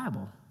power of the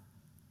Bible.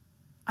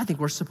 I think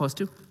we're supposed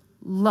to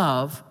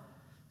love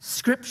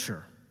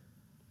Scripture.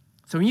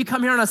 So when you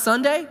come here on a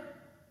Sunday,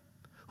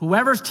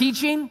 whoever's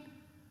teaching,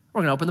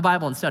 we're going to open the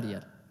Bible and study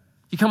it.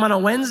 You come on a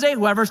Wednesday,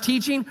 whoever's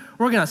teaching,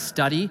 we're going to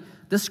study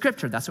the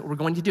scripture. That's what we're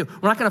going to do.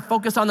 We're not going to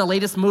focus on the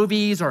latest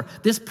movies or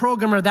this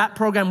program or that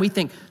program. We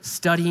think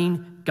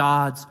studying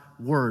God's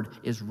word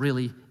is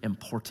really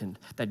important.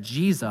 That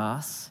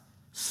Jesus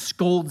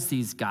scolds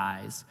these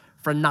guys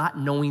for not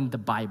knowing the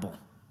Bible.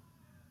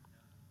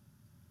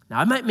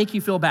 Now, it might make you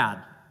feel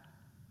bad,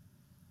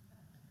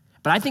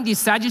 but I think these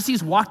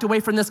Sadducees walked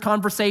away from this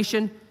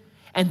conversation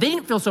and they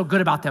didn't feel so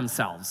good about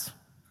themselves.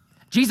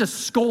 Jesus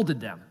scolded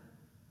them.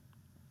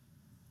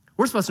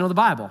 We're supposed to know the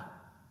Bible.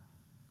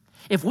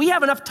 If we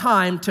have enough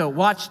time to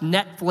watch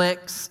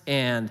Netflix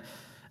and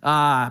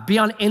be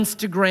on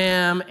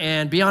Instagram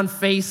and be on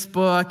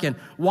Facebook and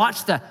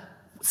watch the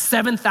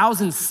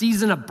 7,000th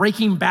season of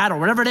Breaking Bad or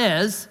whatever it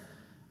is,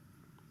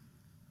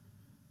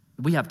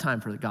 we have time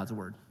for God's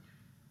word.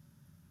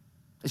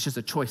 It's just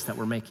a choice that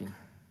we're making.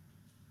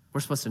 We're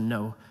supposed to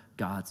know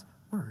God's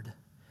word.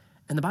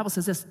 And the Bible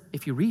says this,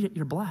 if you read it,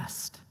 you're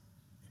blessed.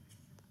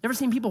 You ever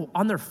seen people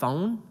on their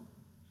phone?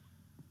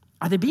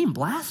 Are they being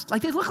blessed?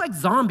 Like they look like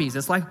zombies.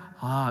 It's like,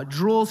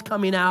 drool's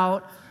coming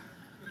out.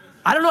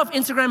 I don't know if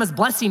Instagram is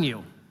blessing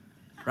you,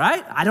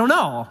 right? I don't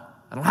know.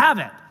 I don't have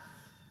it.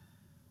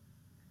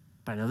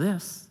 But I know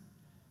this,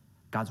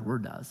 God's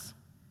word does.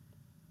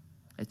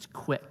 It's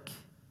quick.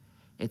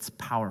 It's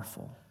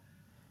powerful.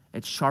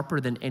 It's sharper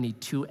than any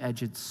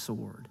two-edged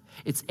sword.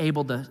 It's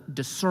able to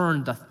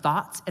discern the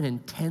thoughts and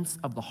intents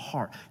of the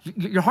heart.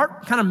 Your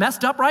heart kind of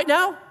messed up right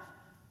now?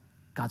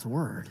 God's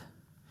word.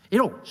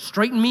 It'll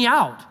straighten me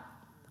out.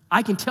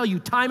 I can tell you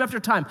time after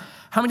time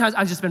how many times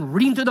I've just been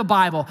reading through the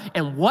Bible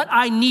and what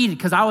I needed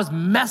because I was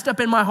messed up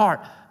in my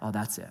heart. Oh,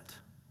 that's it.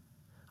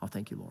 Oh,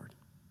 thank you, Lord.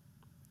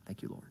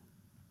 Thank you, Lord.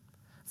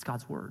 It's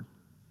God's word.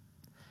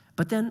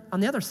 But then on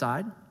the other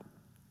side,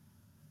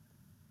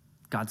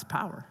 God's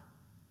power.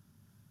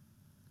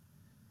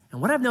 And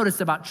what I've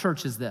noticed about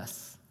church is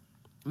this.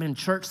 I've been in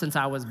church since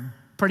I was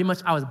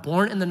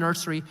born in the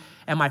nursery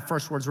and my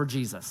first words were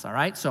Jesus, all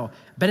right? So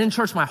been in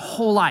church my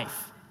whole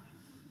life.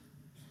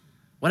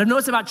 What I've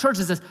noticed about church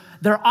is this,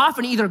 they're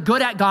often either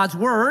good at God's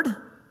word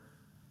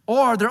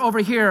or they're over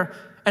here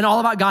and all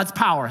about God's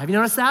power. Have you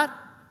noticed that?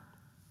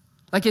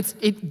 Like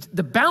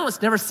the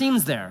balance never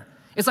seems there.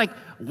 It's like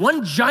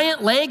one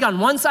giant leg on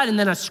one side and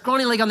then a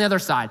scrawny leg on the other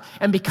side.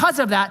 And because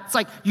of that, it's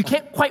like you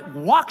can't quite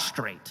walk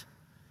straight.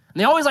 And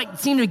they always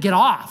seem to get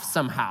off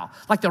somehow.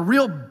 Like the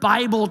real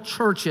Bible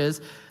churches,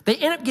 they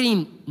end up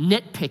getting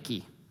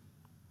nitpicky.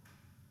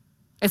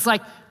 It's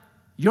like,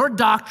 your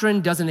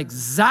doctrine doesn't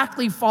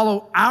exactly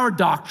follow our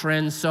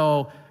doctrine,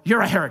 so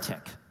you're a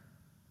heretic.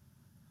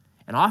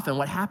 And often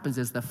what happens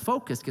is the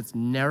focus gets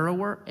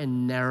narrower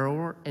and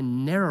narrower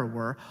and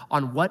narrower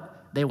on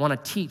what they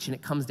want to teach, and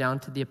it comes down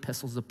to the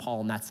epistles of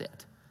Paul, and that's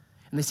it.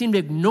 And they seem to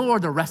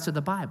ignore the rest of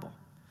the Bible.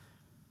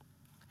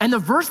 And the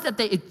verse that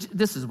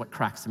this is what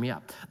cracks me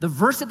up. The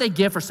verse that they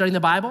give for studying the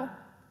Bible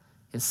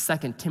is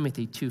 2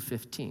 Timothy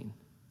 2:15.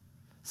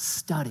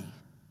 Study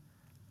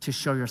to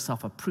show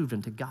yourself approved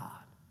unto God,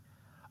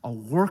 a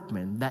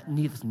workman that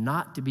needs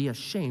not to be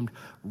ashamed,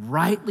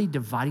 rightly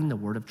dividing the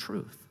word of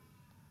truth.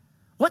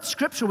 What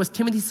scripture was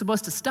Timothy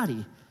supposed to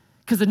study?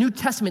 Because the New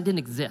Testament didn't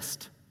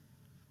exist.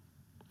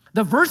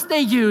 The verse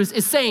they use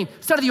is saying,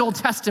 study the Old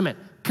Testament,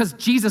 because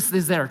Jesus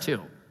is there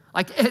too.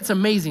 It's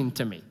amazing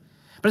to me.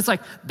 But it's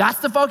like, that's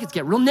the focus,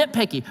 get real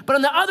nitpicky. But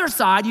on the other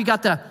side, you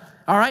got the,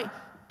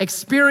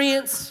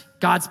 experience,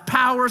 God's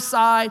power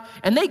side,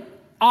 and they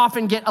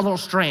often get a little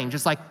strange.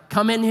 It's like,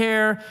 come in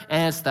here,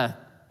 and it's the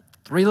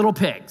 3 little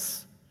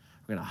pigs.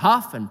 We're gonna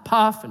huff and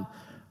puff and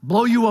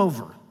blow you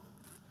over.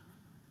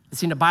 They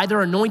seem to buy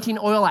their anointing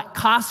oil at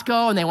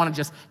Costco, and they wanna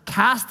just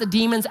cast the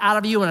demons out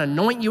of you and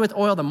anoint you with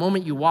oil the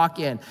moment you walk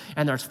in.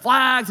 And there's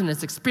flags and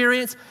this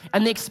experience,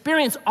 and the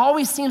experience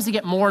always seems to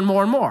get more and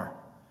more and more.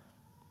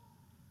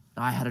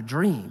 I had a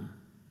dream.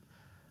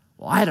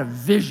 Well, I had a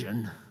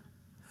vision.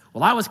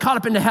 Well, I was caught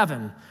up into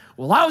heaven.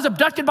 Well, I was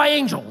abducted by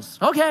angels.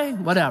 Okay,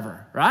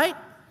 whatever, right?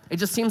 It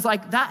just seems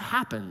like that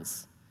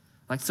happens.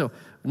 So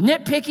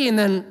nitpicky, and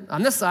then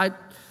on this side,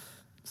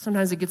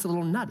 sometimes it gets a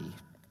little nutty.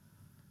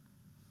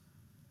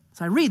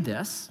 So I read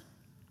this,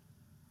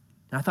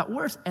 and I thought,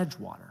 where's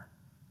Edgewater?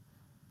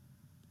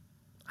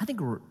 I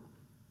think we're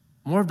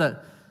more of the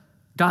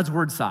God's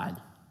word side.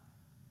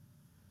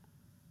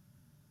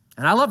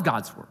 And I love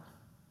God's word.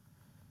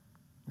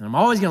 And I'm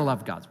always going to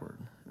love God's word.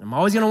 And I'm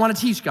always going to want to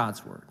teach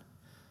God's word.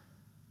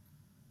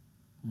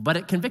 But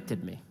it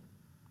convicted me.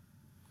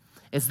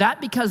 Is that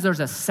because there's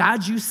a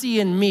Sadducee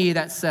in me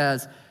that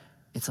says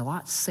it's a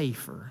lot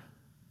safer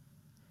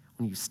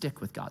when you stick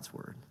with God's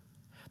word?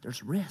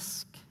 There's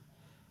risk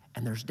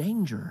and there's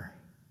danger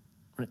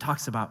when it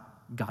talks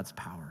about God's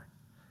power.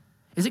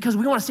 Is it because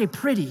we want to stay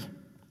pretty?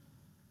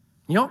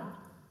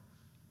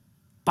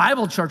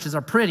 Bible churches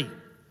are pretty.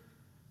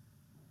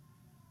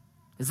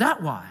 Is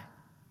that why?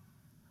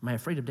 Am I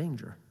afraid of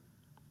danger?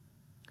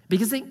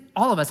 Because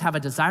all of us have a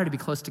desire to be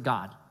close to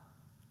God,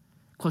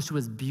 close to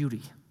his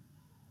beauty,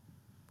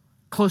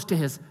 close to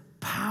his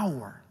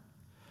power.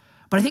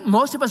 But I think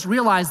most of us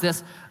realize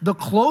this. The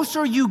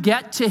closer you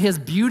get to his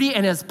beauty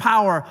and his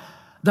power,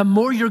 the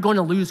more you're going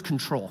to lose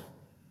control.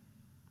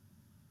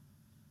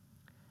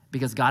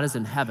 Because God is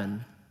in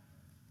heaven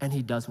and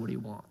he does what he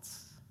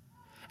wants.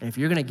 And if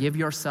you're going to give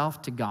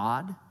yourself to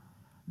God,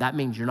 that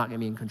means you're not going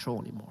to be in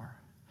control anymore.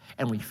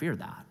 And we fear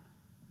that.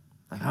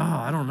 Like,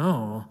 I don't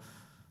know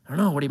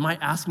what he might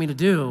ask me to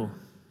do.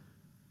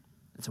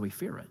 And so we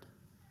fear it.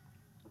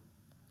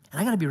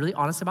 And I got to be really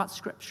honest about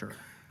Scripture.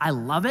 I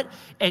love it.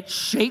 It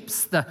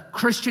shapes the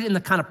Christian in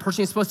the kind of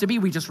person he's supposed to be.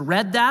 We just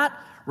read that.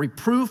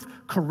 Reproof,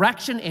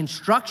 correction,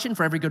 instruction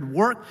for every good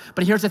work.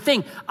 But here's the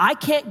thing. I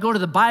can't go to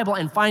the Bible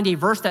and find a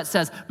verse that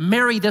says,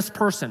 marry this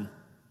person.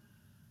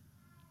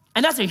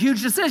 And that's a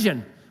huge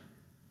decision.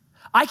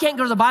 I can't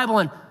go to the Bible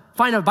and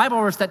find a Bible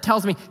verse that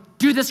tells me,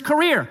 do this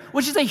career,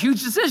 which is a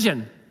huge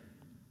decision.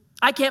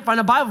 I can't find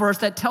a Bible verse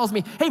that tells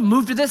me, hey,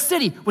 move to this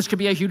city, which could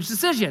be a huge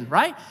decision,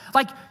 right?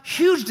 Like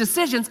huge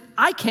decisions,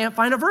 I can't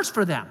find a verse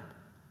for them.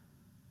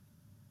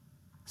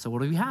 So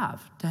what do we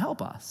have to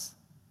help us?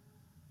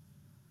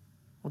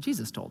 Well,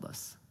 Jesus told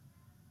us,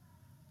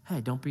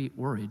 hey, don't be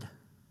worried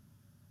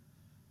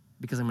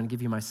because I'm going to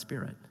give you my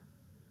Spirit.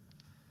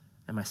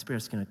 And my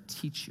Spirit's going to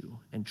teach you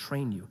and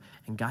train you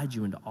and guide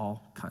you into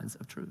all kinds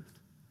of truth.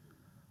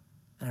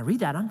 And I read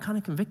that, I'm kind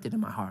of convicted in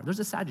my heart. There's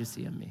a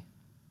Sadducee in me.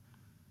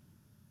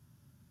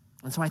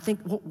 And so I think,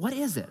 well, what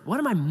is it? What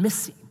am I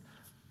missing?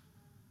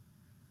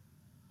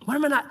 What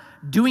am I not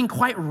doing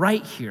quite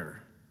right here?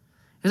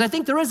 Because I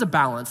think there is a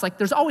balance. Like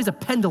there's always a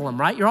pendulum,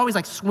 right? You're always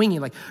like swinging,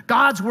 like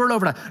God's word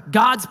over to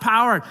God's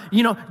power.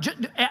 You know,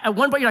 at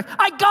one point you're like,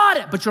 I got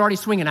it, but you're already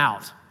swinging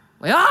out.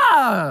 Like,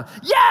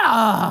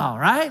 yeah,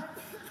 right?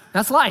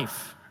 That's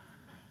life.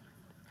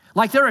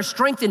 Like there is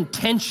strength in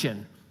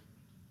tension.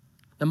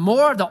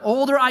 The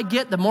older I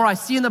get, the more I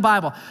see in the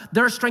Bible,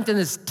 there's strength in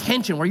this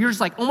tension where you're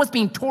just like almost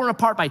being torn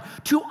apart by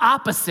two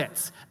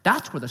opposites.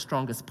 That's where the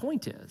strongest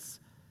point is.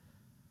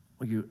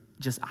 Where you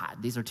just,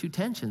 these are two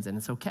tensions and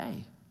it's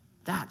okay.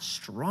 That's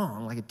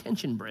strong, like a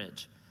tension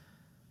bridge.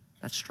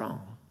 That's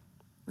strong.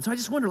 And so I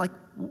just wonder, like,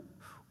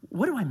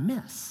 what do I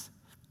miss?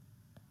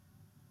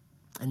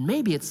 And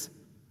maybe it's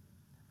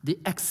the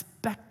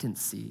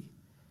expectancy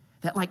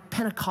that like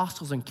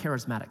Pentecostals and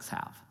charismatics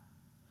have.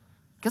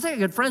 Because I got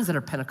good friends that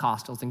are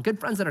Pentecostals and good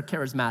friends that are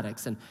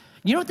charismatics. And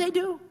you know what they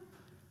do?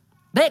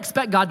 They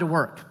expect God to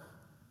work.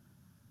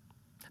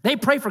 They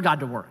pray for God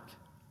to work.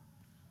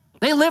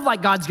 They live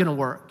like God's going to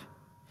work.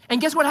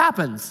 And guess what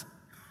happens?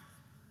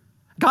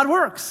 God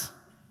works.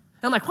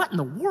 And I'm like, what in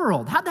the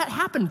world? How'd that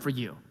happen for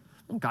you?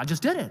 Well, God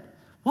just did it.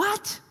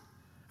 What?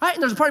 Right?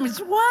 And there's a part of me that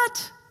says,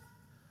 what?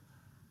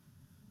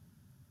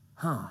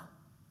 I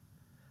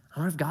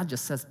wonder if God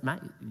just says,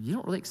 Matt, you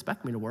don't really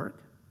expect me to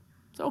work.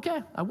 It's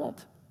okay, I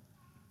won't.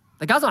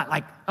 Like God's not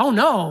like, oh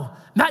no,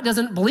 Matt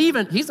doesn't believe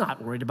in, he's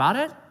not worried about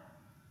it.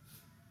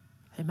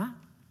 Hey, Matt,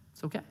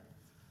 it's okay.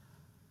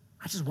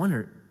 I just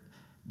wonder,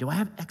 do I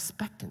have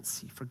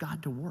expectancy for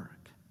God to work?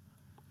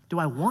 Do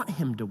I want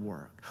him to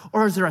work?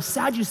 Or is there a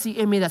Sadducee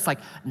in me that's like,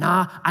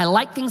 nah, I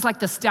like things like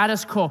the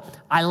status quo.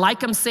 I like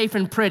them safe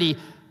and pretty.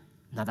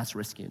 Now that's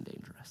risky and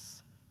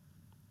dangerous.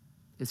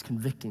 It's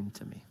convicting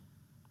to me.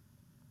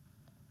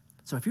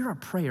 So if you're a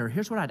prayer,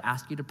 here's what I'd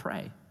ask you to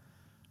pray.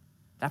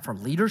 That for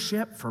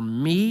leadership, for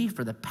me,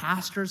 for the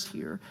pastors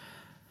here,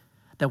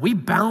 that we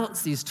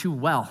balance these two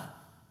well.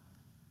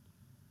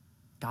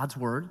 God's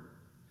word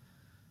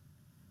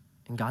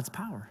and God's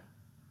power.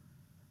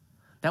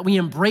 That we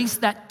embrace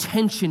that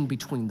tension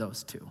between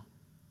those two,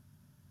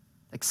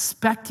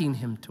 expecting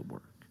him to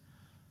work.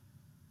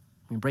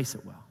 We embrace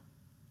it well.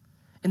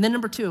 And then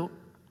number two,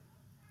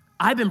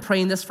 I've been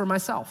praying this for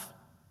myself.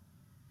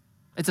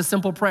 It's a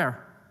simple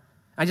prayer.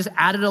 I just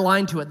added a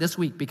line to it this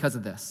week because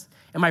of this.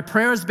 And my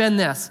prayer has been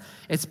this.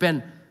 It's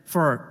been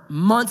for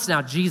months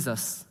now,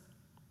 Jesus,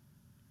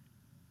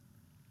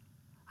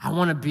 I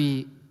want to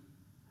be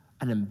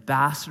an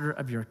ambassador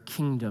of your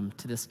kingdom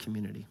to this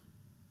community.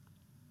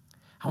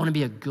 I want to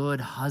be a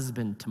good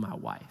husband to my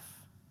wife.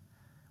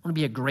 I want to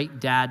be a great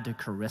dad to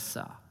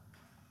Carissa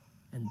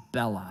and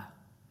Bella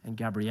and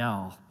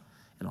Gabrielle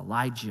and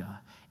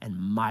Elijah and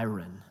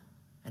Myron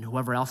and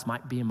whoever else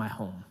might be in my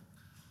home.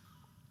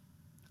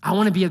 I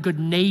want to be a good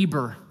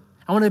neighbor.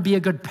 I want to be a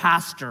good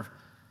pastor.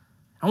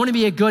 I want to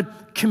be a good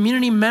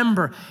community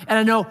member. And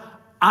I know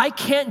I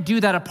can't do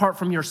that apart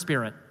from your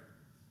Spirit.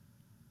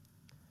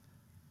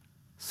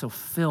 So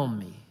fill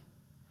me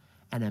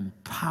and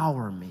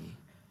empower me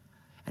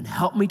and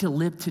help me to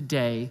live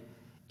today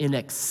in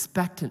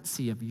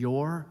expectancy of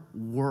your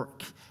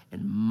work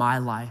in my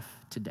life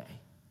today.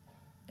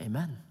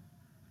 Amen.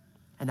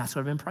 And that's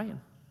what I've been praying.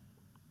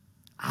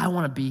 I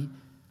want to be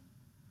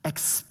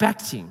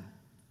expecting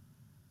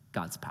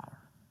God's power.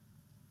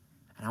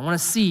 And I want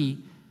to see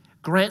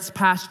Grants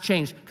Pass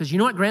change. Because you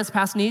know what Grants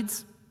Pass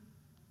needs?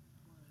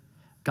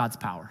 God's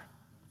power.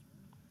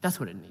 That's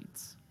what it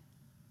needs.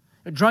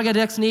 What drug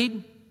addicts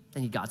need?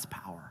 They need God's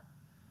power.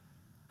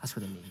 That's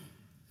what they need.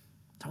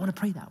 So I want to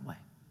pray that way.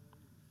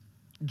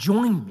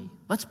 Join me.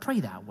 Let's pray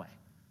that way.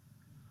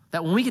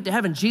 That when we get to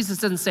heaven, Jesus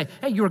doesn't say,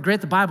 hey, you were great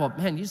at the Bible.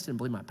 Man, you just didn't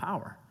believe my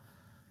power.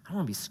 I don't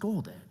want to be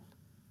scolded.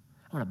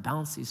 I want to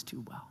balance these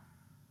two well.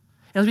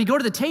 And as we go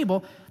to the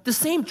table, the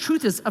same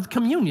truth is of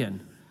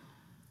communion.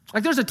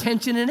 Like there's a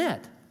tension in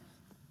it.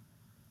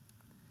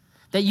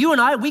 That you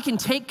and I, we can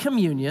take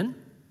communion,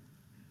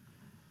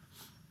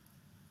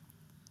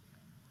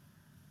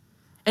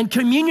 and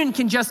communion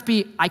can just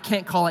be, I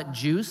can't call it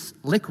juice,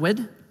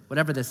 liquid,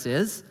 whatever this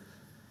is,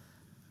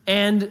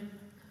 and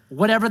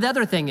whatever the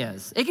other thing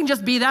is. It can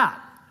just be that.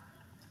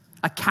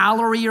 A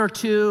calorie or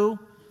two,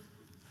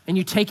 and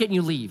you take it and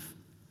you leave.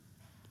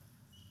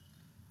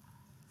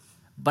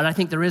 But I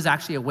think there is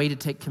actually a way to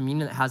take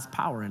communion that has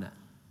power in it.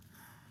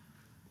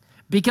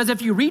 Because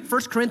if you read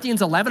 1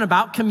 Corinthians 11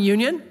 about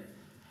communion,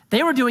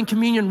 they were doing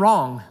communion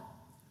wrong.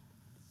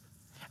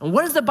 And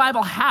what does the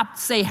Bible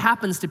say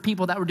happens to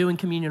people that were doing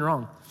communion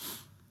wrong?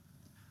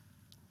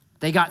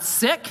 They got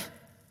sick,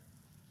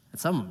 and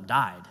some of them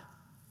died.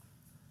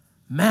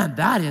 Man,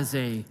 that is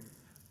a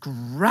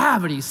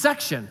gravity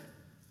section.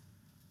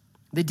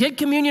 They did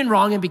communion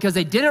wrong, and because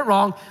they did it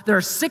wrong, there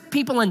are sick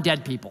people and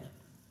dead people.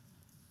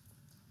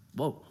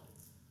 Whoa.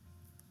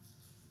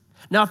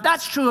 Now, if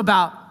that's true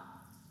about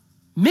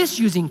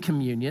misusing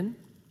communion,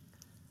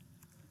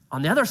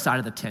 on the other side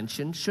of the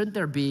tension, shouldn't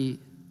there be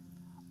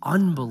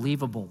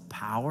unbelievable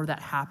power that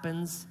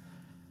happens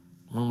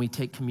when we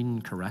take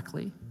communion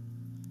correctly?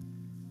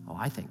 Oh,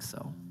 I think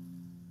so.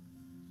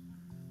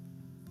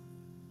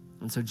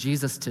 And so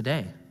Jesus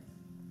today,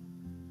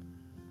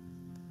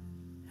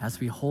 as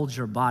we hold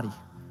your body,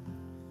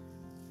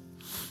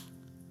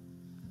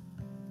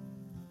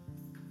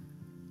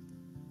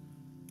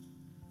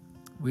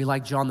 we,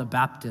 like John the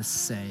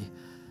Baptist, say,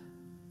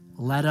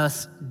 let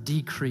us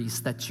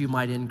decrease that you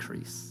might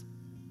increase.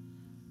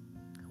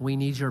 We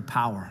need your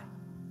power.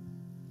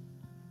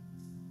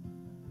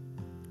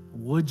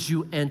 Would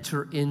you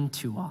enter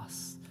into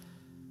us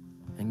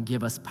and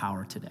give us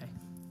power today?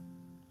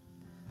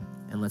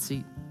 And let's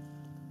eat.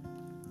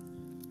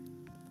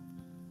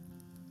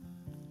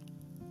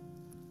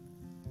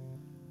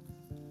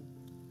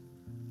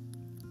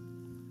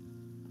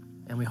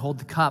 And we hold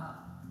the cup.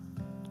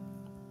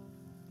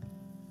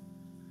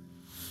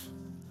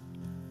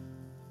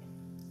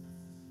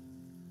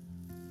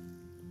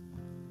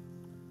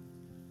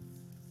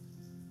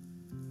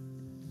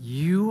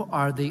 You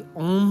are the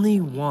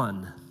only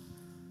one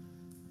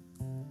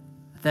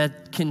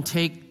that can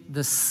take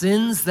the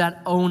sins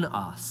that own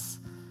us,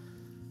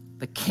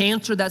 the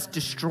cancer that's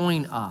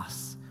destroying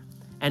us,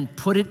 and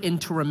put it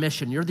into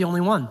remission. You're the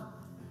only one.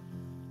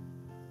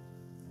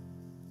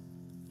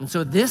 And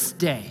so this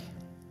day,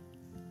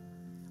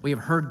 we have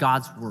heard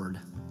God's word.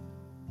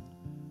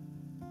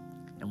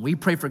 And we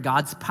pray for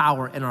God's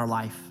power in our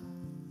life.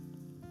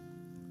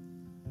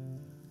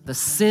 The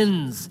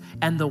sins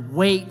and the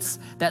weights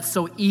that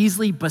so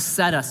easily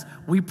beset us,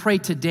 we pray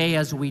today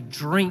as we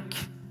drink,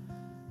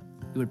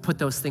 you would put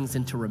those things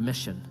into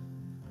remission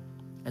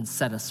and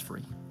set us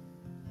free.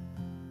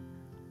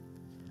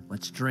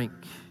 Let's drink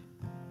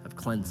of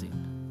cleansing.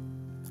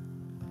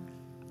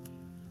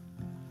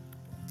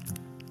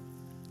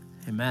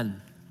 Amen.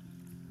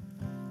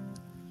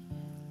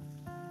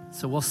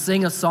 So we'll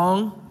sing a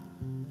song.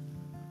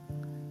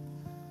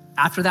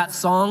 After that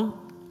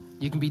song,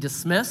 you can be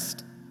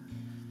dismissed.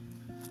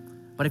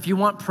 But if you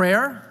want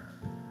prayer,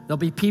 there'll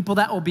be people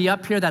that will be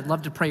up here that'd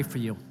love to pray for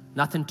you.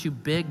 Nothing too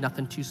big,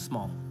 nothing too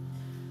small.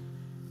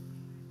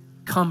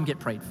 Come get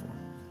prayed for.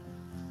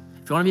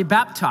 If you want to be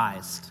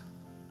baptized,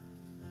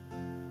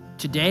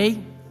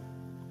 today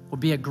will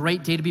be a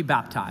great day to be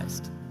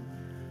baptized.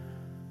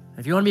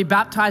 If you want to be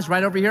baptized,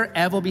 right over here,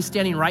 Ev will be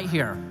standing right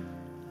here.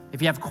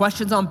 If you have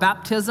questions on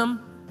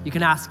baptism, you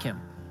can ask him.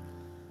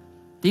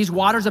 These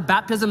waters of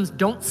baptisms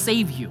don't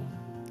save you.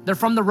 They're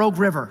from the Rogue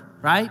River,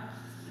 right?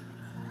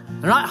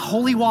 They're not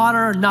holy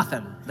water or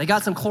nothing. They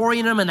got some chlorine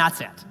in them and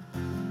that's it.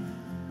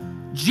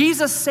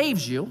 Jesus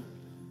saves you.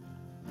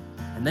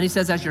 And then he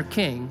says, as your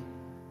king,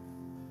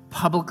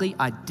 publicly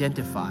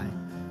identify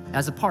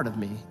as a part of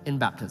me in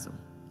baptism.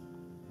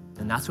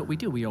 And that's what we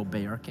do. We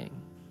obey our king.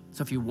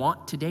 So if you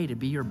want today to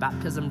be your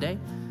baptism day,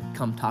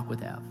 come talk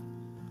with Ev.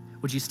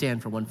 Would you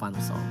stand for one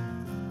final song?